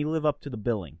 Can he live up to the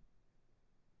billing?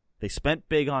 They spent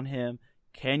big on him.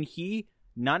 Can he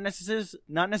not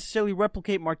necessarily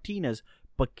replicate Martinez,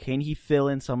 but can he fill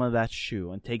in some of that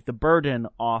shoe and take the burden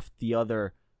off the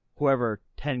other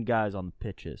 10 guys on the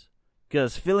pitches?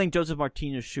 Because filling Joseph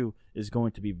Martinez's shoe is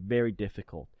going to be very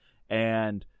difficult.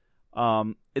 And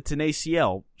it's an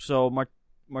ACL. So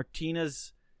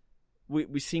Martinez,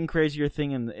 we've seen crazier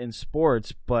thing in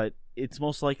sports, but it's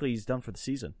most likely he's done for the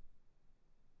season.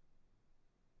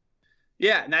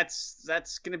 Yeah, and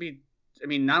that's going to be, I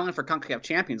mean, not only for CONCACAF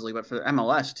Champions League, but for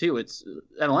MLS too. It's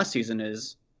MLS season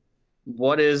is,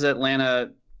 what is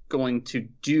Atlanta going to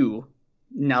do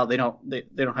now? They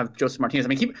don't have Joseph Martinez. I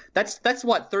mean, that's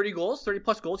what, 30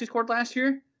 plus goals he scored last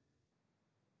year.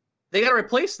 They got to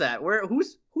replace that.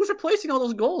 Who's replacing all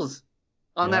those goals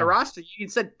on that roster? You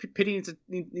said Pity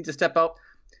needs to step up.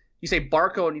 You say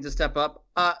Barco needs to step up.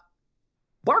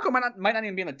 Barco might not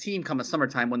even be on the team come the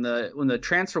summertime when the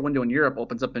transfer window in Europe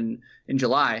opens up in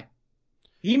July.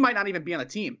 He might not even be on the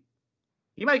team.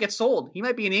 He might get sold. He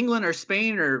might be in England or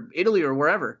Spain or Italy or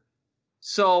wherever.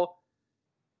 So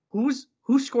who's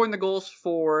scoring the goals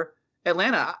for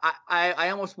Atlanta? I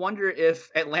almost wonder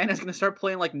if Atlanta's going to start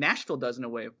playing like Nashville does in a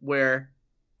way where.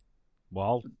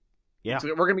 Well, yeah,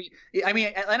 we're going to be. I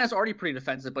mean, Atlanta's already pretty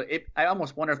defensive, but I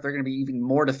almost wonder if they're going to be even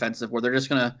more defensive, where they're just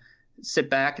going to sit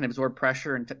back and absorb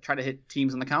pressure and try to hit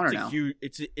teams on the counter now.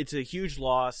 It's a huge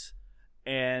loss,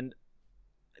 and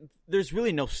there's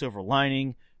really no silver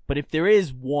lining. But if there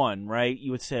is one, right,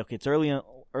 you would say, okay, it's early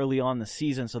on in the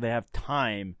season, so they have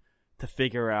time to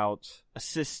figure out a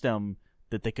system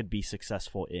that they could be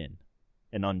successful in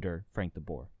and under Frank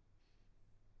DeBoer.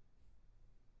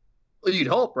 Well, you'd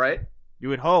hope, right? You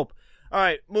would hope. All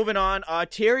right, moving on.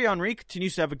 Thierry Henry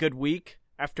continues to have a good week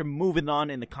after moving on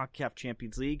in the CONCACAF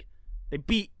Champions League. They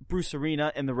beat Bruce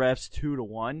Arena and the Revs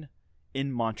 2-1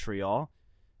 in Montreal.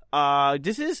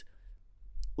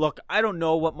 Look, I don't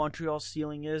know what Montreal's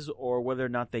ceiling is or whether or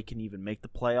not they can even make the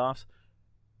playoffs,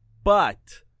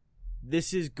 but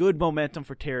this is good momentum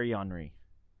for Thierry Henry,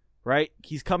 right?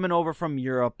 He's coming over from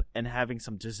Europe and having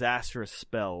some disastrous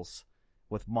spells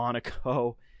with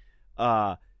Monaco.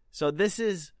 So this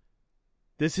is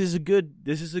a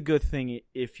good thing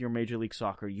if you're Major League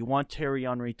Soccer. You want Thierry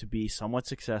Henry to be somewhat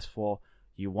successful.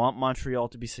 You want Montreal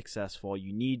to be successful.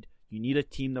 You need a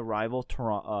team to rival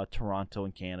Toronto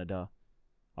in Canada.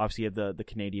 Obviously, you have the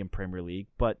Canadian Premier League.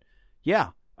 But, yeah,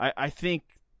 I think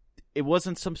it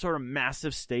wasn't some sort of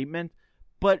massive statement,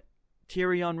 but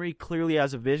Thierry Henry clearly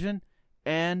has a vision,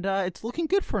 and it's looking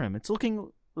good for him. It's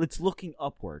looking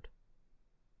upward.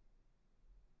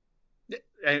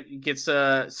 Gets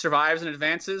survives and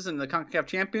advances in the CONCACAF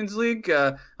Champions League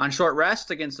on short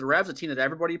rest against the Revs, a team that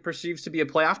everybody perceives to be a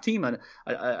playoff team,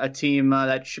 a team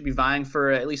that should be vying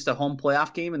for at least a home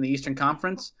playoff game in the Eastern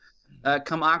Conference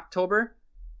come October.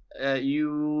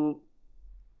 You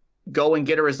go and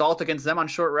get a result against them on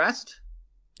short rest.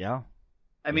 Yeah.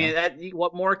 I mean,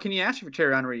 what more can you ask for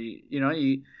Thierry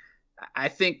Henry? I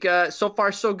think so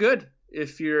far so good.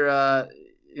 If you're a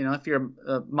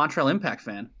Montreal Impact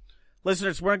fan.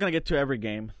 Listeners, we're not going to get to every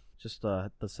game. Just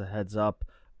that's a heads up.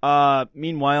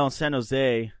 Meanwhile, in San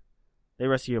Jose, they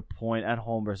rescue a point at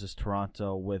home versus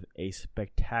Toronto with a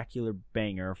spectacular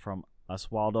banger from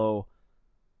Oswaldo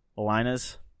Alanis.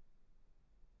 Is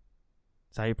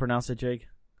that how you pronounce it, Jake?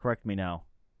 Correct me now.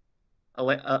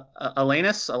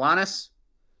 Alanis?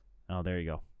 Oh, there you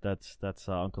go. That's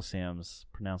Uncle Sam's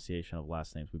pronunciation of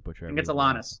last names. We butcher I every think it's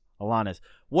Alanis. Alanis.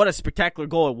 What a spectacular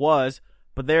goal it was.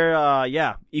 But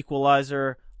they're,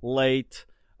 equalizer late.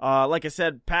 Like I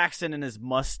said, Paxton and his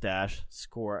mustache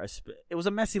score. It was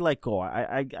a Messi-like goal.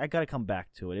 I got to come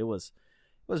back to it. It was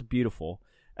beautiful.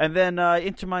 And then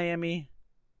Inter Miami,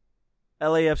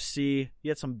 LAFC.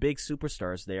 You had some big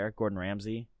superstars there. Gordon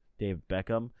Ramsay, David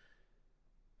Beckham.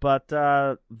 But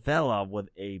Vela with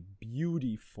a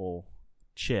beautiful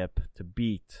chip to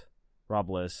beat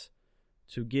Robles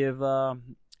to give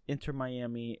Inter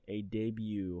Miami a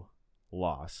debut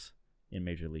loss in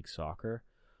Major League Soccer.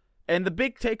 And the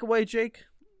big takeaway, Jake,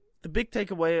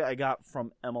 I got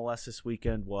from MLS this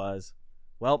weekend was,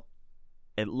 well,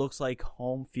 it looks like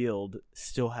home field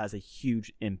still has a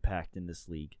huge impact in this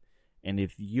league. And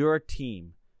if you're a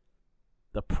team,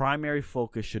 the primary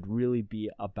focus should really be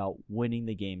about winning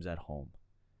the games at home.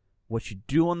 What you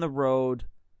do on the road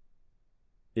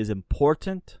is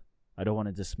important. I don't want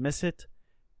to dismiss it.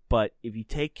 But if you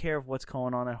take care of what's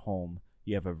going on at home,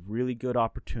 you have a really good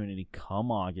opportunity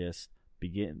come August,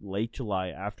 begin late July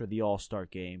after the All-Star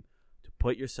game, to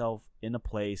put yourself in a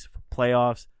place for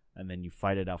playoffs, and then you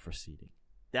fight it out for seeding.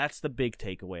 That's the big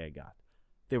takeaway I got.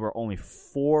 There were only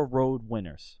 4 road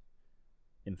winners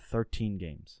in 13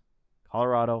 games.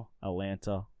 Colorado,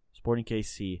 Atlanta, Sporting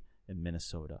KC, and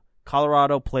Minnesota.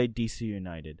 Colorado played DC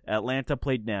United. Atlanta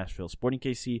played Nashville. Sporting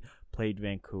KC played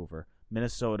Vancouver.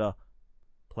 Minnesota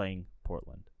playing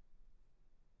Portland.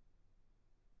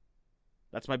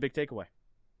 That's my big takeaway.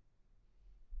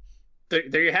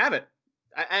 There you have it.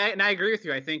 I agree with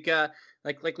you. I think,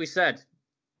 like we said,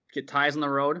 get ties on the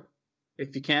road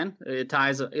if you can.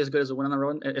 Ties as good as a win on the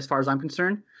road, as far as I'm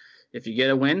concerned. If you get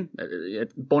a win,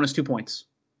 bonus 2 points.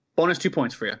 Bonus 2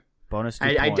 points for you. Bonus 2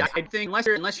 points. I think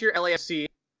unless you're LAFC,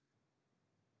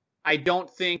 I don't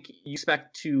think you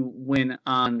expect to win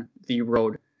on the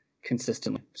road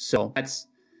consistently. So that's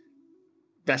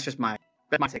just my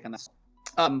take on this.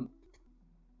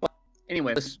 But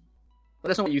anyway,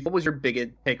 let us know what was your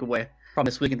biggest takeaway from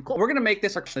this weekend. We're gonna make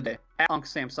this our question of the day at Uncle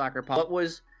Sam Soccer Pod. What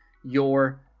was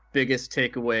your biggest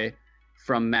takeaway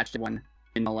from match day 1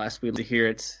 in MLS? We'd love to hear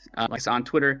it. Like I said, on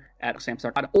Twitter at Uncle Sam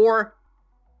Soccer Pod, or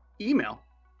email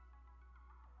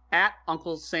at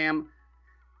Uncle Sam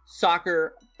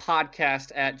Soccer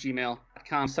Podcast at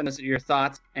gmail.com. Send us your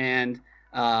thoughts and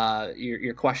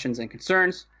your questions and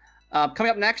concerns.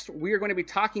 Coming up next, we are going to be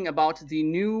talking about the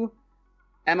new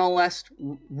MLS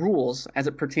rules as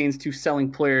it pertains to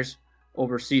selling players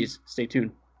overseas. Stay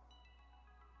tuned.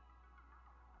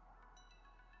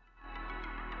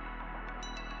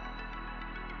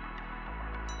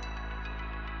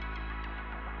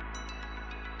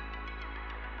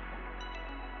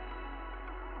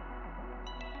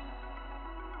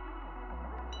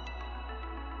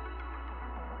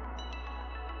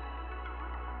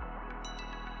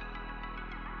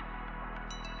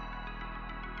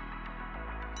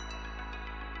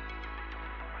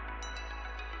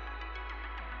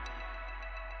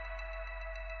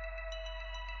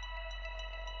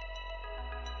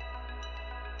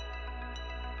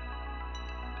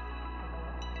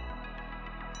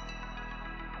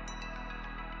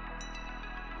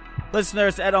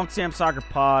 Listeners, at Uncle Sam Soccer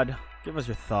Pod, give us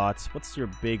your thoughts. What's your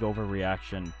big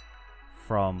overreaction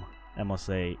from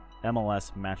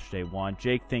MLS Match Day 1?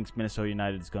 Jake thinks Minnesota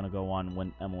United is going to go on and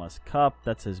win MLS Cup.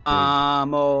 That's his big...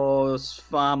 Vamos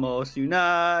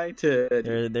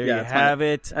United. There you have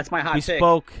it. That's my hot take.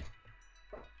 Spoke...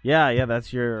 Yeah,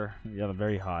 that's your... Yeah,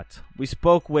 very hot. We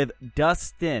spoke with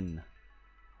Dustin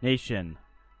Nation,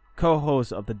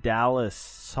 co-host of the Dallas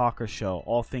Soccer Show,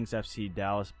 All Things FC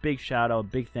Dallas. Big shout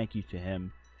out, big thank you to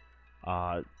him.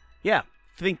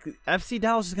 Think FC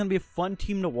Dallas is going to be a fun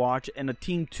team to watch, and a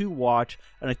team to watch,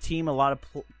 and a team a lot of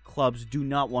clubs do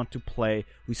not want to play.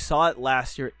 We saw it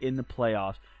last year in the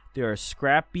playoffs. They're a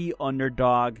scrappy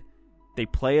underdog. They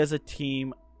play as a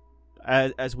team,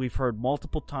 as we've heard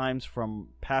multiple times from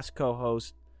past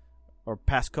co-host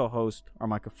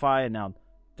Armand Kafai, and now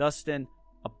Dustin,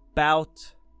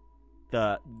 about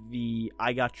the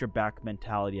I got your back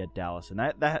mentality at Dallas, and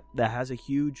that has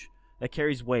that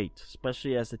carries weight,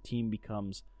 especially as the team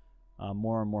becomes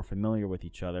more and more familiar with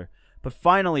each other. But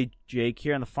finally, Jake,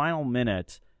 here in the final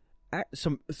minute,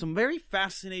 some very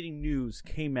fascinating news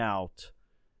came out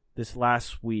this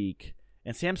last week,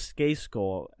 and Sam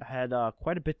Stejskal had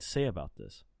quite a bit to say about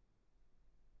this.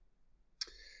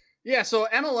 Yeah, so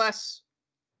MLS,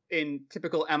 in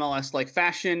typical MLS-like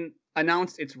fashion,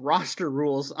 announced its roster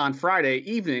rules on Friday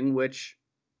evening, which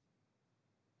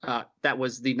that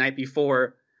was the night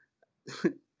before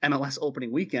MLS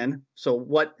opening weekend. So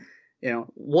what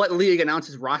league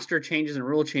announces roster changes and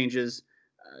rule changes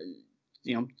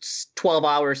 12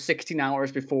 hours, 16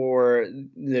 hours before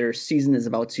their season is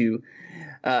about to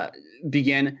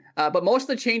begin. But most of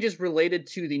the changes related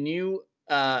to the new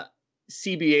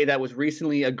CBA that was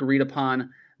recently agreed upon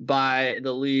by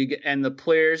the league and the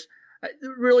players.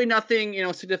 Really nothing,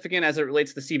 significant as it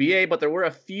relates to the CBA, but there were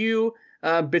a few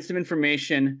bits of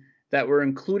information that were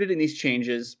included in these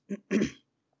changes.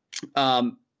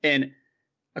 And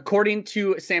according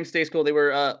to Sam Stejskal, they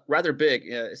were rather big.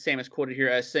 Sam is quoted here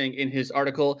as saying in his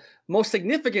article, most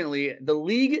significantly, the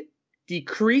league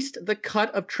decreased the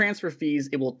cut of transfer fees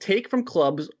it will take from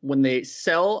clubs when they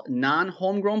sell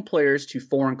non-homegrown players to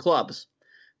foreign clubs.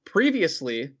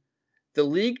 Previously, the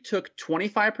league took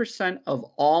 25% of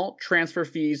all transfer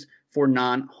fees for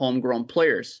non-homegrown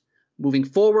players. Moving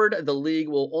forward, the league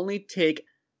will only take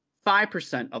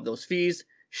 5% of those fees,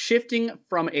 shifting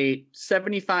from a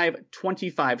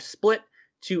 75-25 split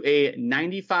to a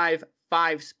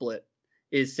 95-5 split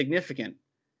is significant.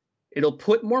 It'll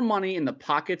put more money in the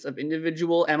pockets of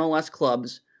individual MLS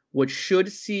clubs, which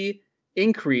should see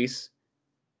increase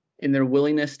in their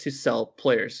willingness to sell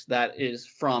players. That is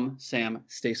from Sam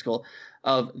Stejskal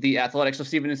of The Athletic. So,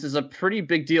 Steven, this is a pretty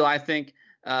big deal, I think,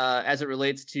 as it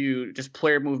relates to just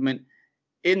player movement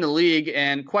in the league.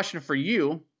 And question for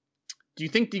you, do you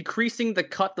think decreasing the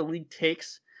cut the league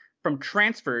takes from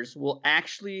transfers will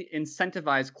actually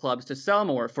incentivize clubs to sell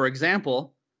more? For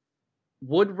example,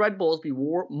 would Red Bulls be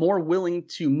more willing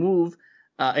to move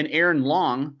an Aaron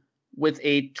Long with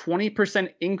a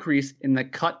 20% increase in the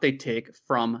cut they take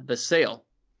from the sale?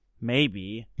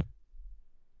 Maybe.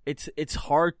 It's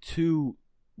hard to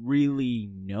really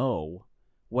know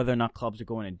whether or not clubs are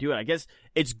going to do it. I guess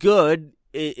it's good.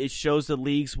 It shows the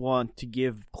leagues want to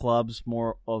give clubs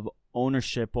more of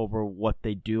ownership over what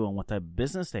they do and what type of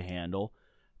business they handle.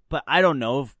 But I don't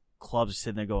know if clubs are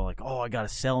sitting there going like, oh, I got to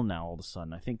sell now all of a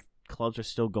sudden. I think clubs are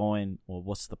still going, well,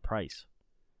 what's the price?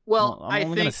 Well, I'm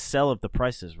only going to sell if the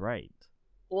price is right.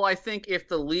 Well, I think if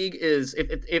the league is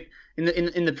if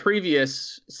in the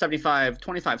previous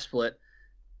 75-25 split,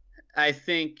 I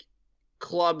think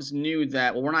clubs knew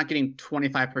that, well, we're not getting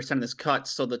 25% of this cut,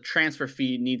 so the transfer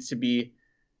fee needs to be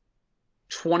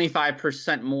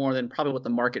 25% more than probably what the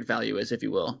market value is, if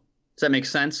you will. Does that make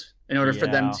sense? In order for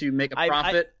them to make a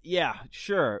profit? Yeah,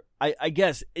 sure. I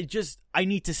guess it just, I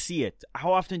need to see it.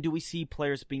 How often do we see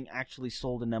players being actually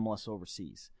sold in MLS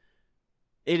overseas?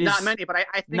 It is not many, but I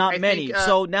think not many.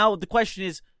 So now the question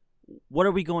is, what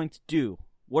are we going to do?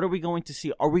 What are we going to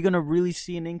see? Are we going to really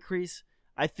see an increase?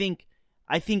 I think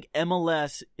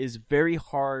MLS is very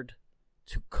hard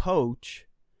to coach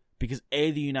because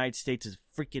the United States is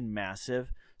freaking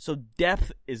massive. So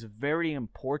depth is very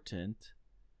important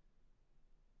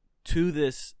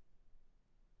to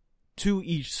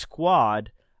each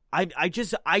squad.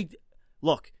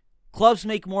 Look, clubs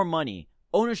make more money.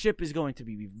 Ownership is going to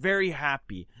be very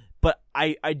happy, but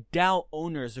I doubt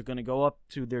owners are going to go up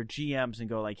to their GMs and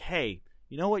go like, hey,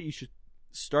 you know what you should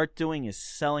start doing is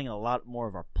selling a lot more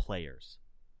of our players.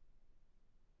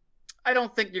 I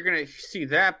don't think you're going to see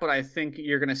that, but I think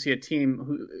you're going to see a team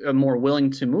who are more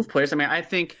willing to move players. I mean, I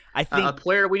think a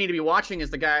player we need to be watching is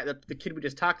the guy, the kid we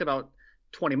just talked about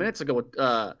 20 minutes ago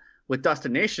with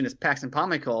Dustin Nation, is Paxton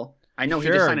Pomykal. I know he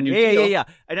just signed a new deal. Yeah.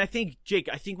 And I think, Jake,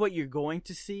 what you're going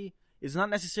to see is not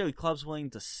necessarily clubs willing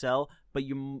to sell, but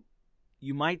you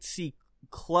might see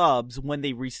clubs, when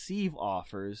they receive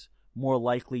offers, more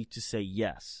likely to say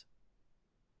yes.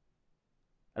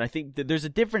 And I think that there's a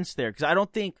difference there, because I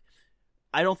don't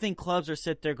think clubs are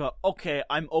sit there go, okay,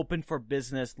 I'm open for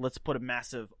business. Let's put a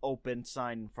massive open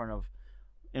sign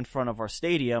in front of our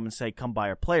stadium and say, come buy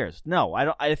our players. No, I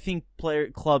don't. I think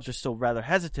clubs are still rather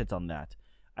hesitant on that.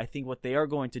 I think what they are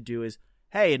going to do is,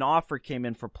 hey, an offer came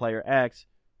in for player X.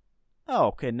 Oh,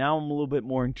 okay, now I'm a little bit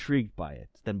more intrigued by it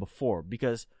than before,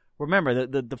 because remember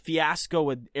the fiasco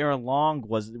with Aaron Long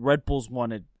was Red Bulls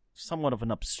wanted somewhat of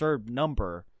an absurd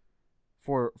number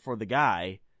for the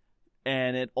guy,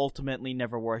 and it ultimately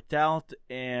never worked out,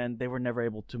 and they were never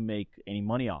able to make any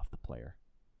money off the player.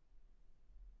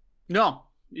 No,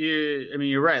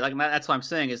 you're right. Like, that's what I'm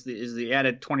saying is the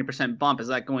added 20% bump, is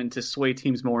that going to sway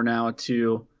teams more now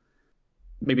to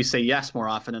maybe say yes more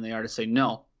often than they are to say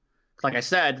no. Like I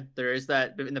said, there is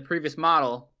that in the previous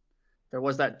model, there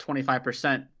was that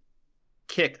 25%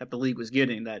 kick that the league was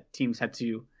getting that teams had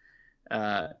to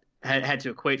had to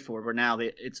equate for, but now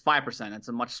it's 5%. It's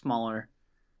a much smaller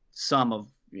sum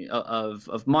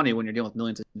of money when you're dealing with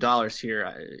millions of dollars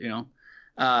here.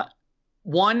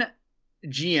 One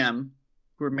GM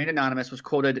who remained anonymous was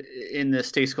quoted in the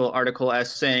Statistical article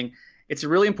as saying, "It's a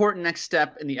really important next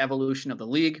step in the evolution of the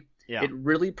league. Yeah. It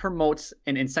really promotes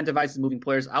and incentivizes moving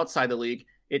players outside the league.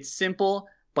 It's simple,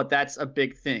 but that's a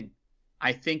big thing.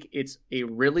 I think it's a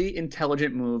really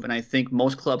intelligent move, and I think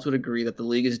most clubs would agree that the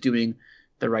league is doing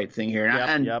the right thing here."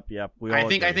 Yep. We all I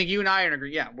think agree. you and I are in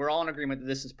agreement. Yeah, we're all in agreement that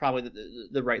this is probably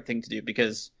the right thing to do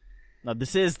because No,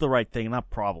 this is the right thing, not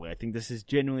probably. I think this is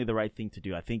genuinely the right thing to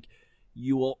do. I think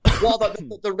you will. well,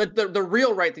 the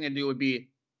real right thing to do would be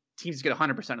teams get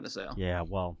 100% of the sale. Yeah,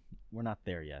 well, we're not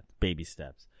there yet. Baby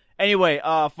steps. Anyway,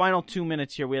 final 2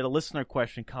 minutes here. We had a listener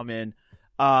question come in.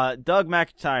 Doug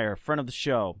McIntyre, friend of the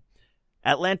show.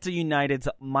 Atlanta United's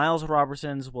Miles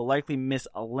Robertsons will likely miss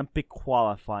Olympic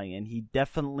qualifying, and he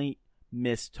definitely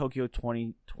missed Tokyo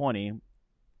 2020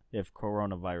 if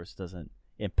coronavirus doesn't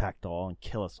impact all and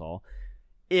kill us all.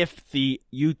 If the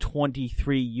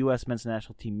U23 U.S. men's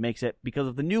national team makes it because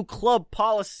of the new club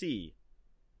policy.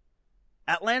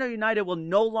 Atlanta United will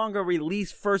no longer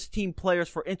release first-team players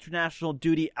for international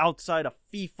duty outside a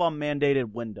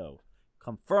FIFA-mandated window.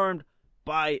 Confirmed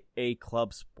by a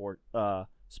club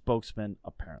spokesman,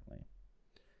 apparently.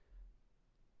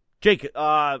 Jake,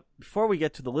 before we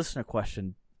get to the listener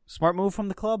question, smart move from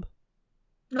the club?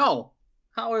 No.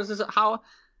 How is this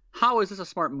a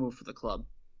smart move for the club?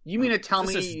 You mean to tell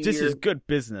me this is good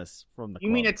business from the club?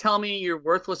 You mean to tell me your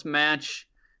worthless match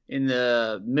in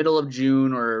the middle of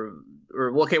June or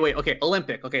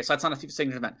Olympic. Okay, so that's not a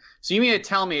signature event. So you mean to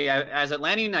tell me, as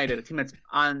Atlanta United, a team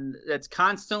that's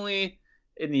constantly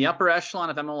in the upper echelon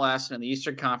of MLS and in the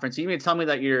Eastern Conference, you mean to tell me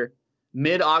that your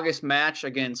mid-August match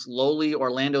against lowly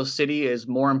Orlando City is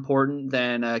more important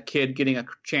than a kid getting a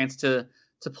chance to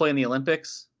play in the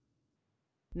Olympics?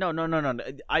 No.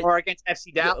 Or against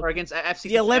FC Dallas, or against FC Cincinnati.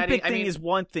 The Olympic thing is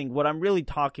one thing. What I'm really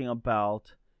talking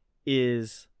about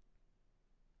is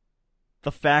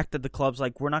the fact that the club's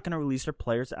like, we're not going to release their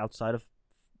players outside of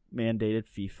mandated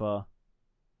FIFA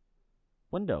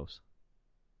windows.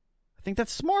 I think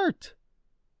that's smart.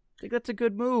 I think that's a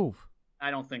good move.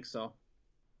 I don't think so.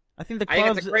 I think I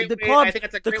think it's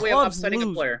a great way of upsetting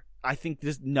a player. I think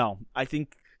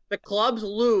the clubs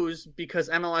lose because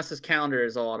MLS's calendar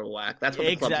is all out of whack. That's what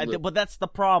the clubs lose. But that's the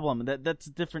problem. That's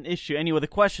a different issue. Anyway, the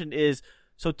question is,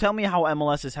 so tell me how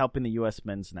MLS is helping the U.S.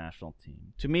 men's national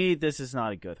team. To me, this is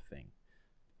not a good thing.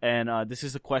 And this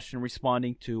is a question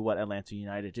responding to what Atlanta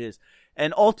United is.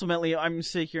 And ultimately, I'm going to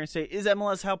sit here and say, is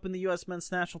MLS helping the U.S.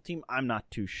 men's national team? I'm not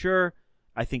too sure.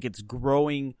 I think it's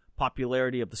growing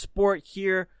popularity of the sport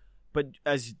here. But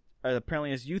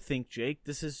apparently as you think, Jake,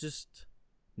 this is just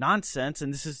nonsense.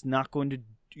 And this is not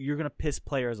you're going to piss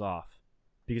players off.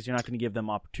 Because you're not going to give them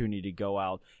opportunity to go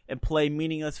out and play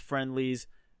meaningless friendlies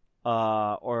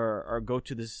or go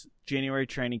to this January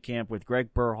training camp with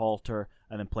Greg Berhalter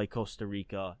and then play Costa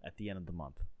Rica at the end of the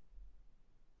month.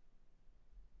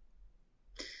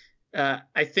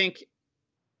 I think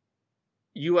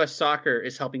U.S. soccer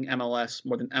is helping MLS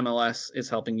more than MLS is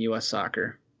helping U.S.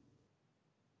 soccer.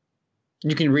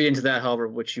 You can read into that however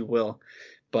which you will,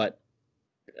 but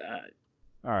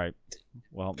all right.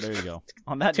 Well, there you go.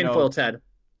 On that tinfoil Ted.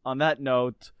 On that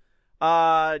note,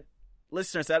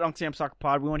 listeners at Uncle Sam Soccer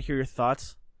Pod, we want to hear your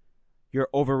thoughts, your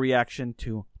overreaction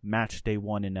to match day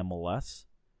 1 in MLS.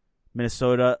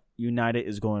 Minnesota United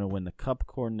is going to win the cup,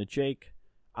 according to Jake.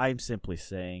 I'm simply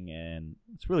saying, and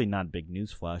it's really not a big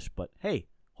news flash, but hey,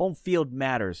 home field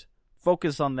matters.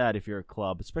 Focus on that if you're a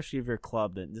club, especially if you're a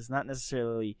club that is not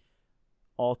necessarily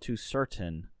all too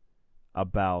certain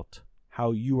about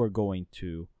how you are going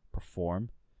to perform.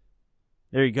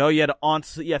 There you go. You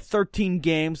had 13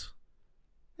 games.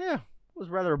 Yeah, it was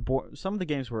rather boring. Some of the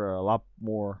games were a lot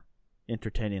more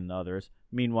entertaining than others.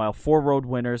 Meanwhile, 4 road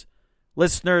winners.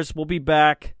 Listeners, we'll be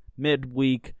back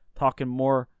midweek talking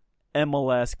more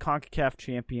MLS, CONCACAF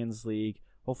Champions League.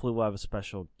 Hopefully we'll have a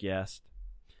special guest.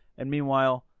 And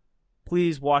meanwhile,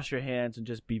 please wash your hands and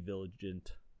just be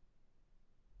vigilant.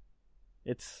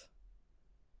 It's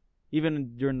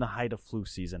even during the height of flu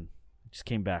season. Just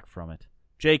came back from it.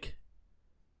 Jake,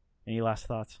 any last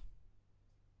thoughts?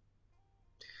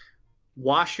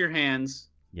 Wash your hands.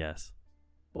 Yes.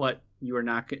 But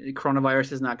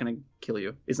coronavirus is not going to kill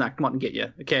you. It's not come out and get you.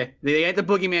 Okay? They ain't the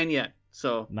boogeyman yet.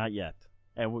 So not yet.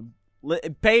 And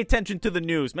pay attention to the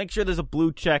news. Make sure there's a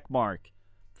blue check mark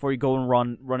before you go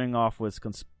and running off with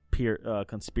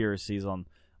conspiracies on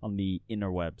the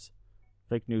interwebs.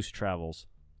 Fake news travels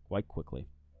quite quickly.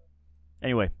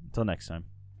 Anyway, until next time.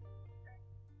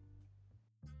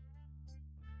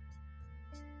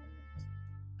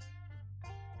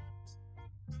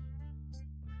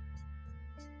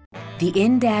 The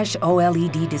in-dash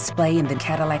OLED display in the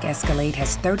Cadillac Escalade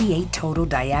has 38 total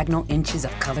diagonal inches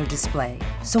of color display.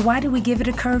 So why do we give it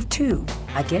a curve too?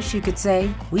 I guess you could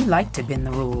say we like to bend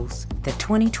the rules. The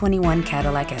 2021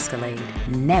 Cadillac Escalade.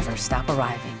 Never stop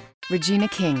arriving. Regina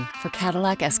King for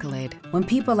Cadillac Escalade. When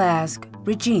people ask,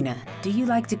 Regina, do you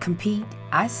like to compete?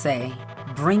 I say,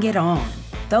 bring it on.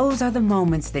 Those are the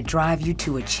moments that drive you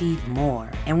to achieve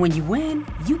more. And when you win,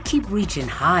 you keep reaching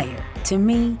higher. To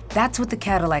me, that's what the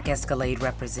Cadillac Escalade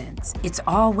represents. It's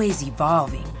always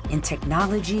evolving in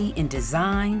technology, in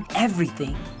design,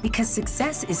 everything. Because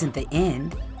success isn't the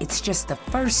end, it's just the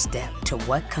first step to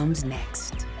what comes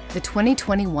next. The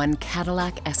 2021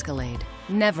 Cadillac Escalade.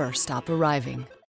 Never stop arriving.